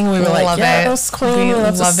everything. We were like, yes, queen, we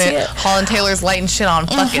love it. Holland Taylor's lighting shit on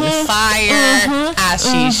fucking fire, as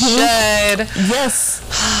she should. Yes.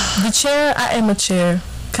 The chair, I am a chair.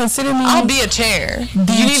 Consider me. I'll be a chair.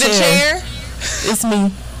 You need a chair? It's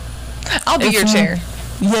me. I'll be your chair.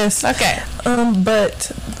 Yes. Okay.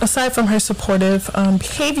 But aside from her supportive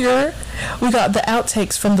behavior, we got the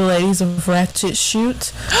outtakes from the ladies of Ratchet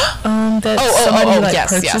Shoot.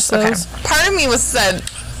 Yes. those. Okay. Part of me said,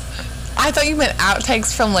 I thought you meant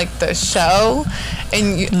outtakes from like the show,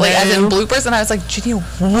 and you, like as in bloopers, and I was like, Ginny,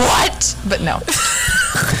 what? But no.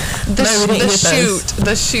 The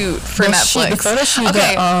shoot for Netflix. The photo shoot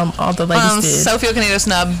that all the ladies did. Sophie Okonedo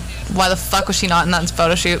snub. Why the fuck was she not in that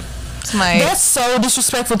photo shoot? That's so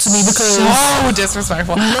disrespectful to me because so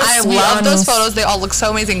disrespectful. I love those photos. They all look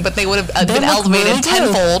so amazing, but they would have been elevated really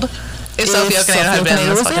tenfold if Sophie Okonedo had been in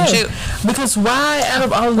this fucking shoot. Because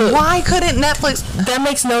why couldn't Netflix? That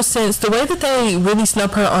makes no sense. The way that they really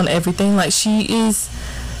snub her on everything, like she is.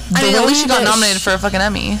 I mean, at least she got nominated for a fucking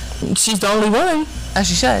Emmy. She's the only one. As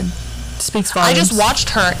she should. Speaks volumes. I just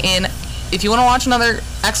watched her in. If you want to watch another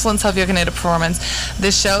excellent Sophie Okonedo performance,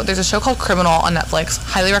 there's a show called Criminal on Netflix.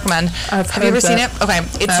 Highly recommend. Have you ever seen it? Okay,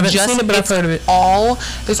 I haven't seen it, but I've heard of it.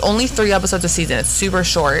 There's only 3 episodes a season. It's super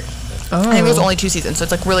short. I think there's only 2 seasons, so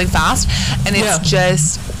it's like really fast, and it's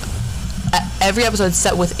just every episode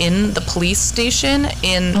set within the police station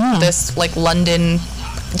in this like London.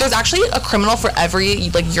 There's actually a criminal for every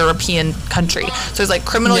like European country. So there's like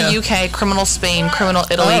criminal UK, criminal Spain, criminal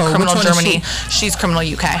Italy, criminal Germany. She's criminal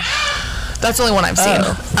UK. That's the only one I've seen.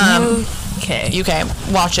 UK.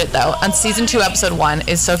 Watch it though. On season 2, episode 1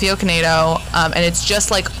 is Sophie Okonedo, and it's just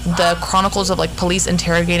like the chronicles of like police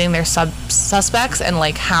interrogating their suspects and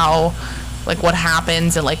like how, like what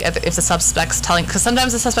happens and like if the suspect's telling, because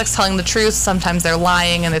sometimes the suspect's telling the truth, sometimes they're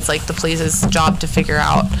lying, and it's like the police's job to figure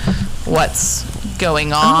out what's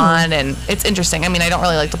going on, and it's interesting. I mean, I don't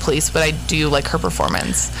really like the police, but I do like her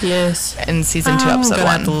performance. Yes. In season 2, episode 1.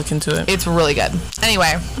 Have to look into it. It's really good.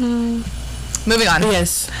 Anyway, moving on.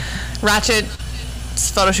 Yes. Ratchet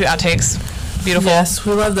photo shoot outtakes. Beautiful. Yes,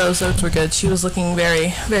 we love those. Those were good. She was looking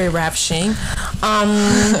very, very ravishing.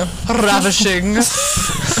 Ravishing.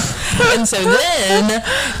 And so then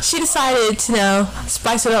she decided to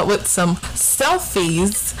spice it up with some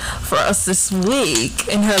selfies for us this week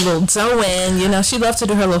in her little Doan. She loves to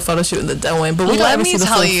do her little photo shoot in the Doan, but we don't ever see the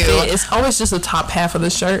full fit. It's always just the top half of the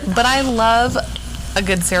shirt. But I love a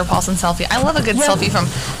good Sarah Paulson selfie. I love a good selfie from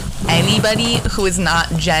anybody who is not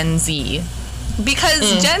Gen Z.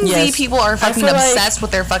 Because Gen Z people are fucking obsessed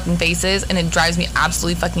with their fucking faces, and it drives me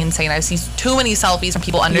absolutely fucking insane. I see too many selfies from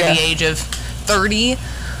people under the age of 30,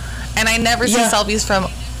 and I never see selfies from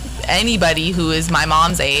anybody who is my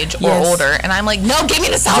mom's age or older, and I'm like, no, give me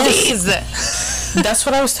the selfies. That's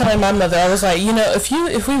what I was telling my mother. I was like,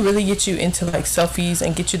 if we really get you into like selfies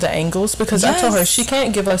and get you the angles, because I told her she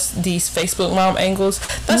can't give us these Facebook mom angles.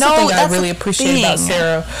 That's the thing I really appreciate about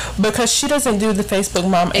Sarah, because she doesn't do the Facebook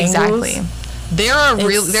mom angles. Exactly.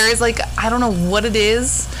 There is like, I don't know what it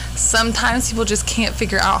is. Sometimes people just can't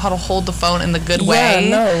figure out how to hold the phone in the good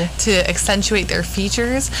way to accentuate their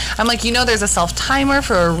features. I'm like, there's a self timer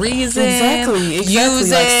for a reason. Exactly.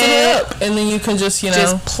 Use like, it. Sit it up, and then you can just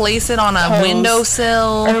place it on a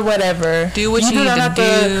windowsill or whatever. Do what you need to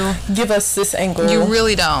do. Give us this angle. You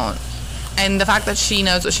really don't. And the fact that she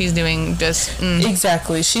knows what she's doing, just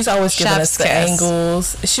exactly. She's always giving us the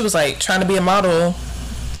angles. She was like trying to be a model.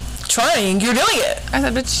 You're doing it. I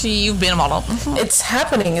said, but you've been a model. It's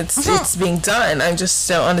happening. It's being done. I just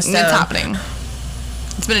don't understand. It's happening.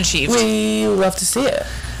 It's been achieved. We love to see it,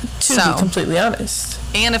 to be completely honest.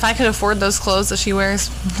 And if I could afford those clothes that she wears,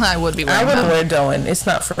 I would be wearing them. I wouldn't wear Doan. It's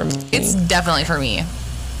not for me. It's definitely for me.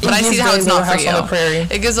 But I see how it's not for you. On the prairie.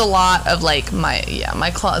 It gives a lot of like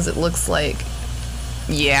my closet looks like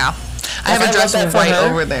I have a dress right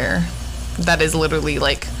over there that is literally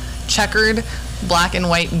like checkered black and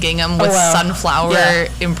white gingham with sunflower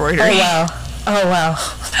embroidery. Oh wow.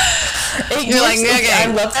 You're like, okay.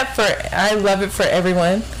 I love it for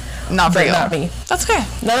everyone. Not for you. Not me. That's okay.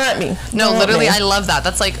 Not me. No, literally, I love that.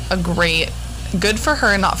 That's like a great, good for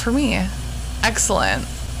her, not for me. Excellent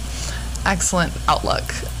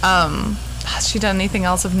outlook. Has she done anything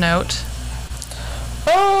else of note?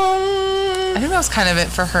 I think that was kind of it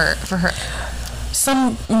for her.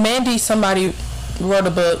 Somebody wrote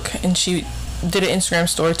a book and she did an Instagram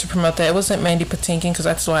story to promote that. It wasn't Mandy Patinkin, because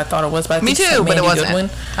that's what I thought it was. But I think Me too, but it wasn't.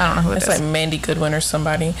 Goodwin. I don't know who it is. It's like Mandy Goodwin or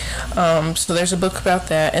somebody. So there's a book about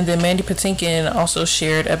that. And then Mandy Patinkin also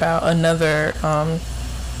shared about another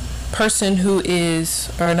person who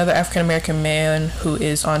is, or another African American man who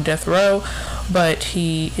is on death row, but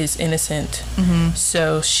he is innocent.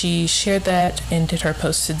 So she shared that and did her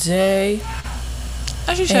post today.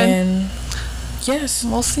 As you should. And yes,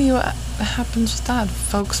 we'll see what happens with that.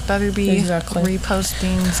 Folks better be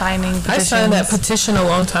reposting, signing petitions. I signed that petition a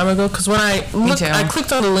long time ago because when I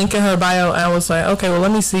clicked on the link in her bio and I was like, okay, well,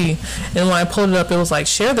 let me see. And when I pulled it up, it was like,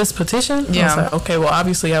 share this petition. Yeah. I was like, okay, well,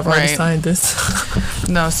 obviously I've already signed this.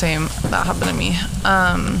 No, same. That happened to me.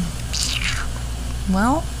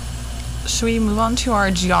 Well, should we move on to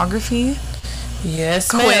our geography? Yes,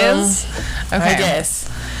 quiz. Ma'am. Okay. I guess.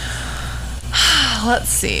 Let's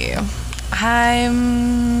see.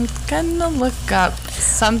 I'm gonna look up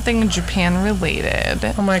something Japan related.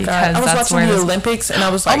 Oh my god! I was watching the Olympics and I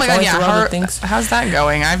was like, oh my god, yeah. How's that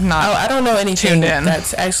going? I've not. Oh, I don't know anything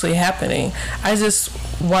that's actually happening. I just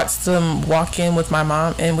watched them walk in with my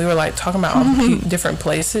mom and we were like talking about all different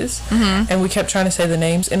places and we kept trying to say the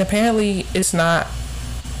names and apparently it's not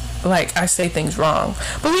like I say things wrong,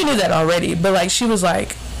 but we knew that already. But like she was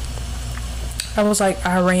like, I was like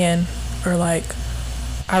Iran or like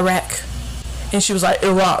Iraq. And she was like,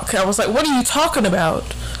 Iraq. I was like, what are you talking about?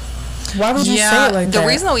 Why would you say it like that? The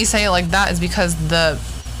reason that we say it like that is because the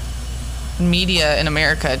media in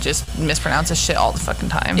America just mispronounces shit all the fucking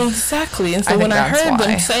time. Exactly. And so when I heard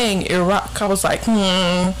them saying Iraq, I was like,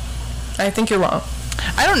 I think you're wrong.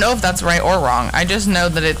 I don't know if that's right or wrong. I just know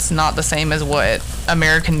that it's not the same as what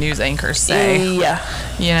American news anchors say. Yeah.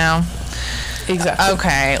 You know? Exactly.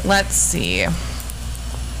 Okay, let's see.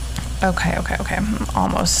 Okay. I'm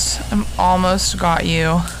almost got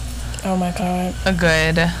you. Oh my god. A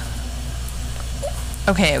good.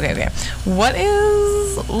 Okay. What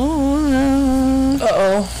is?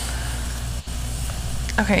 Uh-oh.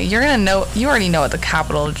 Okay, you're gonna know. You already know what the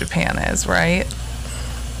capital of Japan is, right?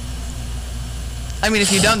 I mean,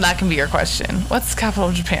 if you don't, that can be your question. What's the capital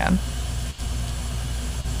of Japan?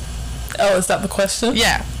 Oh, is that the question?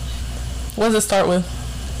 Yeah. What does it start with?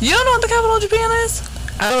 You don't know what the capital of Japan is?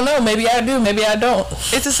 I don't know. Maybe I do. Maybe I don't.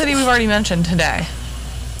 It's a city we've already mentioned today.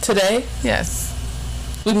 Today? Yes.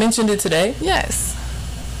 We mentioned it today? Yes.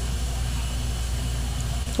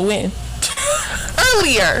 When?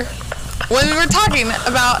 Earlier. When we were talking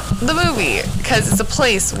about the movie. Because it's a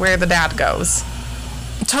place where the dad goes.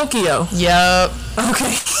 Tokyo. Yep.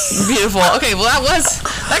 Okay. Beautiful. Okay, well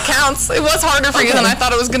that counts. It was harder for you than I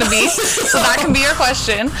thought it was going to be. So that can be your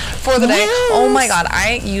question for the day. Oh my god,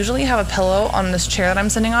 I usually have a pillow on this chair that I'm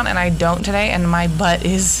sitting on and I don't today and my butt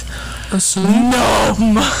is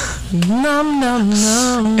numb.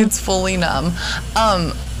 Numb. It's fully numb.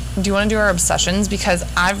 Do you want to do our obsessions? Because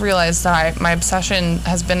I've realized that my obsession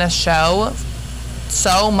has been a show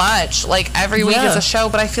so much. Like every week is a show,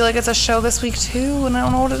 but I feel like it's a show this week too, and I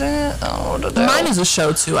don't know what it is. Mine is a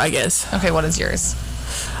show too, I guess. Okay, what is yours?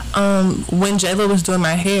 When J-Lo was doing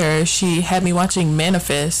my hair, she had me watching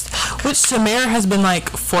Manifest, which Tamara has been like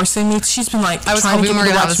forcing me. She's been like trying to get me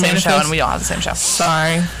to watch the same show, and we don't have the same show.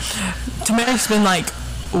 Sorry, Tamara's been like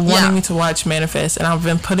wanting me to watch Manifest, and I've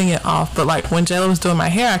been putting it off. But like when J-Lo was doing my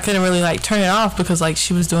hair, I couldn't really like turn it off because like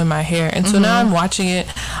she was doing my hair, and so now I'm watching it.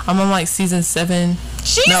 I'm on like season 7.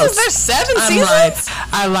 Jesus, there's 7 seasons?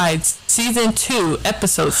 I lied. Season 2,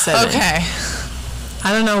 episode 7. Okay.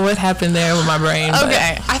 I don't know what happened there with my brain.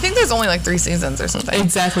 Okay, I think there's only like 3 seasons or something.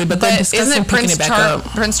 Exactly, but they're discussing picking it back up.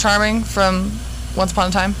 Prince Charming from Once Upon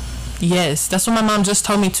a Time? Yes, that's what my mom just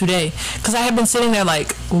told me today. Because I had been sitting there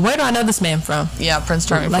like, where do I know this man from? Yeah, Prince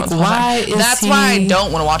Charming. Like, why is That's why I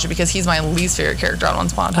don't want to watch it, because he's my least favorite character on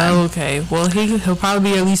Once Upon a Time. Oh, okay. Well, he'll probably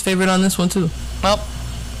be your least favorite on this one too. Well,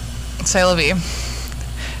 c'est la vie.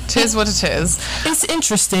 'Tis what it is. It's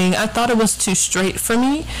interesting. I thought it was too straight for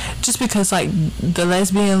me, just because like the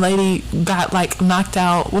lesbian lady got like knocked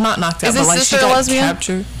out. Well, not knocked out, but like she got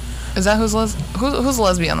captured. Is that who's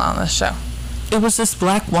lesbian on this show? It was this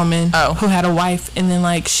black woman who had a wife, and then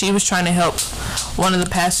like she was trying to help one of the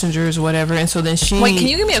passengers or whatever, and so then she... Wait, can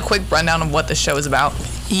you give me a quick rundown of what the show is about?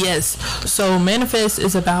 Yes. So Manifest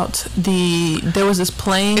is about there was this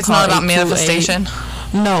plane. It's not about manifestation?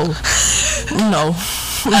 No. No.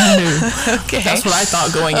 Okay. That's what I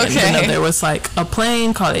thought going in. Even though there was like a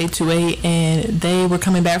plane called 828 and they were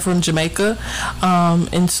coming back from Jamaica,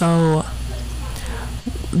 and so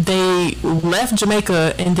they left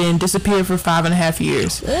Jamaica and then disappeared for 5.5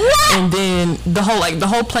 years. What? And then the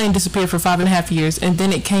whole plane disappeared for 5.5 years, and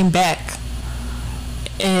then it came back,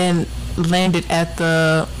 and landed at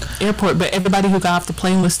the airport, but everybody who got off the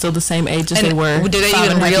plane was still the same age as they were. Did they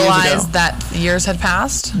even realize that years had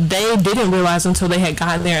passed? They didn't realize until they had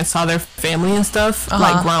gotten there and saw their family and stuff,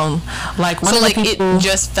 like grown. Like one so of like the people, it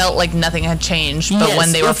just felt like nothing had changed, but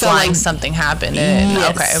when they were flying, like, something happened.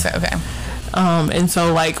 Okay. And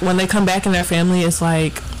so like when they come back in their family, it's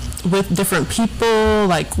like with different people.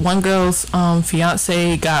 Like one girl's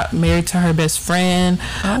fiance got married to her best friend.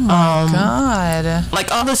 Oh my god!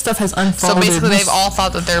 Like all this stuff has unfolded. So basically, they've all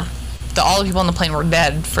thought that all the people on the plane were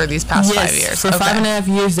dead for these past 5 years. For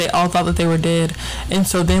 5.5 years, they all thought that they were dead. And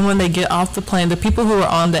so then when they get off the plane, the people who are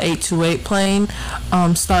on the 828 plane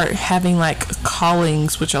start having like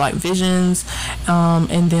callings, which are like visions,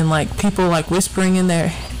 and then like people like whispering in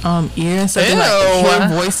their ear and stuff. They like hear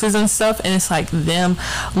voices and stuff, and it's like them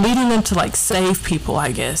leading them to like save people,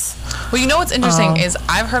 I guess. Well, you know what's interesting is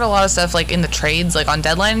I've heard a lot of stuff like in the trades, like on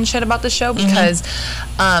Deadline and shit about the show, because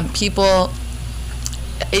people.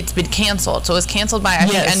 It's been canceled, so it was canceled by I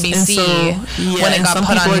think NBC when it got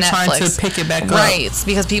put on Netflix. Trying to pick it back up, right?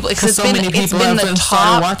 Because it's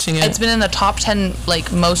been in the top 10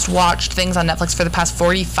 like most watched things on Netflix for the past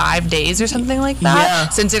 45 days or something like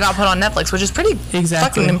that since it got put on Netflix, which is pretty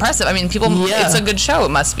fucking impressive. I mean, it's a good show. It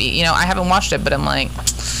must be. You know, I haven't watched it, but I'm like,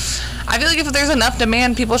 I feel like if there's enough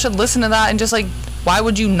demand, people should listen to that and just like, why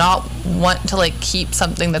would you not want to like keep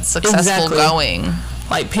something that's successful going?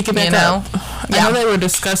 Like pick it back up. I know they were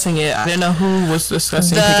discussing it. I didn't know who was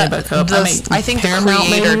discussing picking it back up. I think Paramount,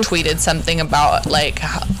 the creator tweeted something about like,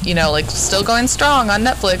 you know, like still going strong on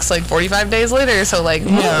Netflix like 45 days later. So like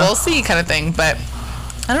we'll see kind of thing. But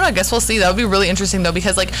I don't know. I guess we'll see. That would be really interesting though,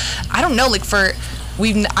 because like I don't know, like I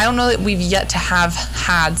don't know that we've yet to have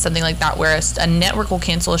had something like that where a network will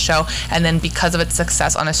cancel a show and then because of its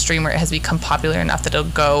success on a streamer, it has become popular enough that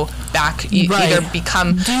it'll go back, either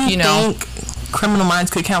become, you think Criminal Minds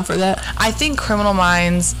could count for that? I think Criminal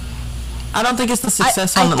Minds, I don't think it's the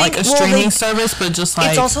success on like a streaming service, but just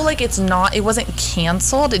like, it's also like it wasn't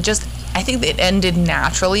canceled. It just, I think it ended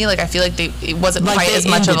naturally. Like I feel like it wasn't like quite as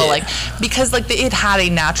much of a like, because like it had a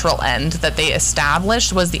natural end that they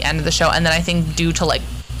established was the end of the show, and then I think due to like,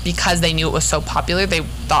 because they knew it was so popular, they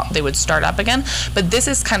thought they would start up again. But this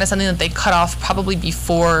is kind of something that they cut off probably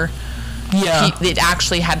before it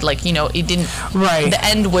actually had like, you know, it didn't, the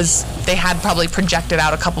end was, they had probably projected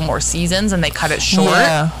out a couple more seasons and they cut it short. So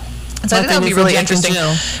I think that would be really interesting.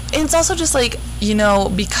 And it's also just like, you know,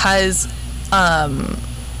 because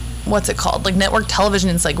what's it called, like network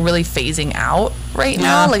television is like really phasing out right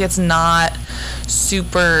now. Like it's not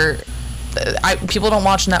super, people don't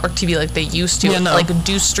watch network TV like they used to. Like,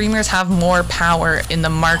 do streamers have more power in the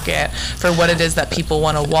market for what it is that people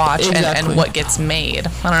want to watch and what gets made?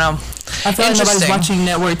 I don't know. I feel like nobody's watching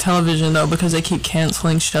network television though, because they keep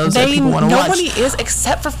canceling shows that people want to watch. Nobody is,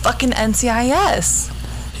 except for fucking NCIS.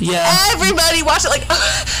 Everybody watches it. Like,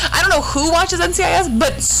 I don't know who watches NCIS,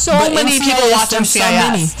 but many people watch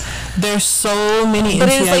NCIS. There's so many but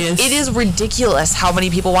NCIS. It is ridiculous how many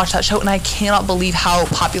people watch that show, and I cannot believe how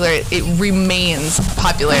popular it remains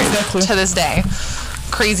popular to this day.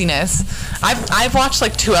 Craziness. I've watched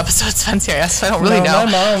like 2 episodes of NCIS, so I don't really know.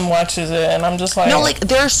 My mom watches it, and I'm just like, no, like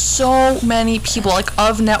there's so many people like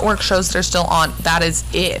of network shows that are still on. That is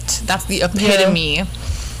it. That's the epitome.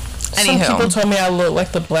 Some people told me I look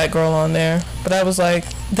like the black girl on there, but I was like,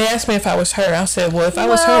 they asked me if I was her. I said, well, if I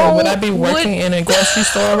was her, would I be working in a grocery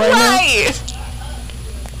store right now?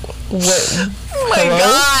 What? Oh my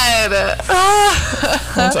god.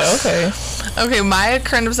 I was like, okay. Okay, my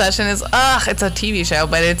current obsession is, it's a TV show,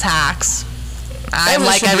 but it's Hacks. I'm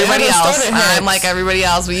like everybody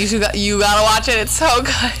else. But you gotta watch it. It's so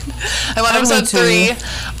good. I'm on episode 3.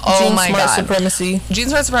 Oh my god. Gene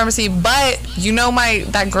Smart Supremacy. But you know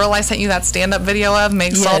that girl I sent you that stand-up video of,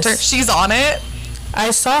 Meg Salter? She's on it.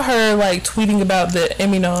 I saw her like tweeting about the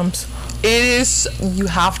Emmy noms. You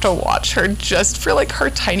have to watch her just for like her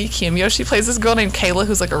tiny cameo. She plays this girl named Kayla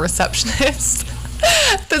who's like a receptionist.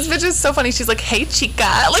 This bitch is so funny. She's like, hey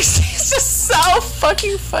chica. Like, she's just so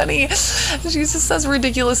fucking funny. She just says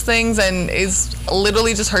ridiculous things and is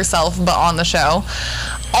literally just herself, but on the show.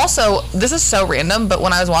 Also, this is so random, but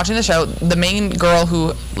when I was watching the show, the main girl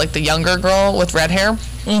who, like the younger girl with red hair,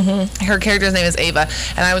 her character's name is Ava,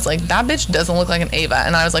 and I was like, that bitch doesn't look like an Ava.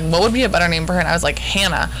 And I was like, what would be a better name for her? And I was like,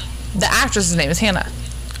 Hannah. The actress's name is Hannah.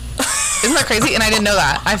 Isn't that crazy? And I didn't know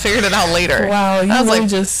that. I figured it out later. Wow, you really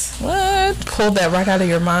just pulled that right out of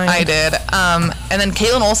your mind. I did. And then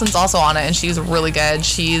Caitlin Olsen's also on it, and she's really good.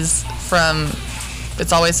 She's from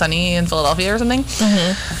It's Always Sunny in Philadelphia or something.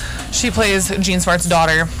 She plays Gene Smart's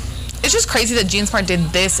daughter. It's just crazy that Gene Smart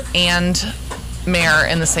did this and Mare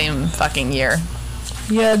in the same fucking year.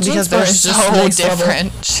 Yeah, because they're so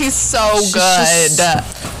different. She's so good.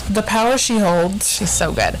 The power she holds. She's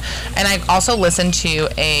so good. And I also listened to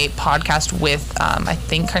a podcast with, I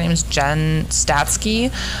think her name is Jen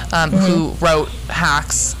Statsky, who wrote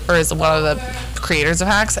Hacks, or is one of the creators of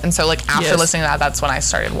Hacks. And so, like, after listening to that, that's when I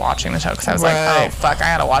started watching the show, because I was like, oh, fuck,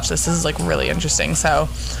 I gotta watch this. This is, like, really interesting. So,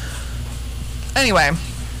 anyway,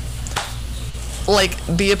 like,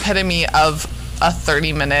 the epitome of a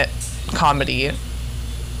 30-minute comedy.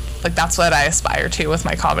 Like, that's what I aspire to with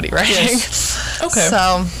my comedy writing. Yes. Okay.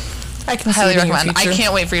 So, I can highly recommend. I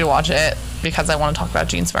can't wait for you to watch it because I want to talk about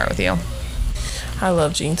Jean Smart with you. I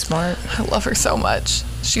love Jean Smart. I love her so much.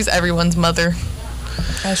 She's everyone's mother.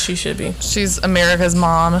 As she should be. She's America's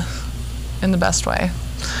mom in the best way.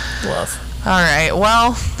 Love. All right.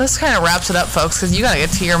 Well, this kind of wraps it up, folks, because you got to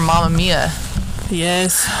get to your Mamma Mia.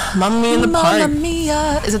 Yes. Mamma Mia in the park. Mamma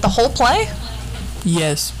Mia. Is it the whole play?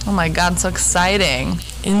 Yes. Oh, my God. So exciting.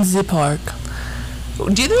 In the park.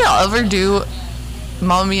 Do you think I'll ever do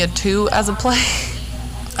Mamma Mia 2 as a play?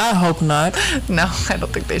 I hope not. No, I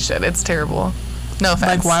don't think they should. It's terrible. No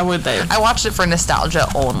offense. Like, why would they? I watched it for nostalgia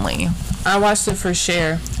only. I watched it for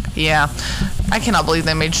Cher. Yeah. I cannot believe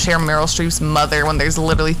they made Cher Meryl Streep's mother when there's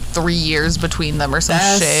literally 3 years between them or some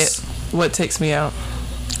shit. What takes me out.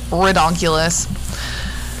 Redonkulous.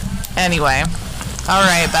 Anyway. All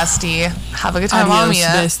right, bestie. Have a good time, Adios, Mia.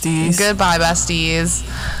 besties. Goodbye, besties.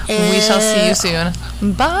 We shall see you soon.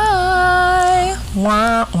 Bye.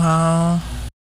 Wah, wah.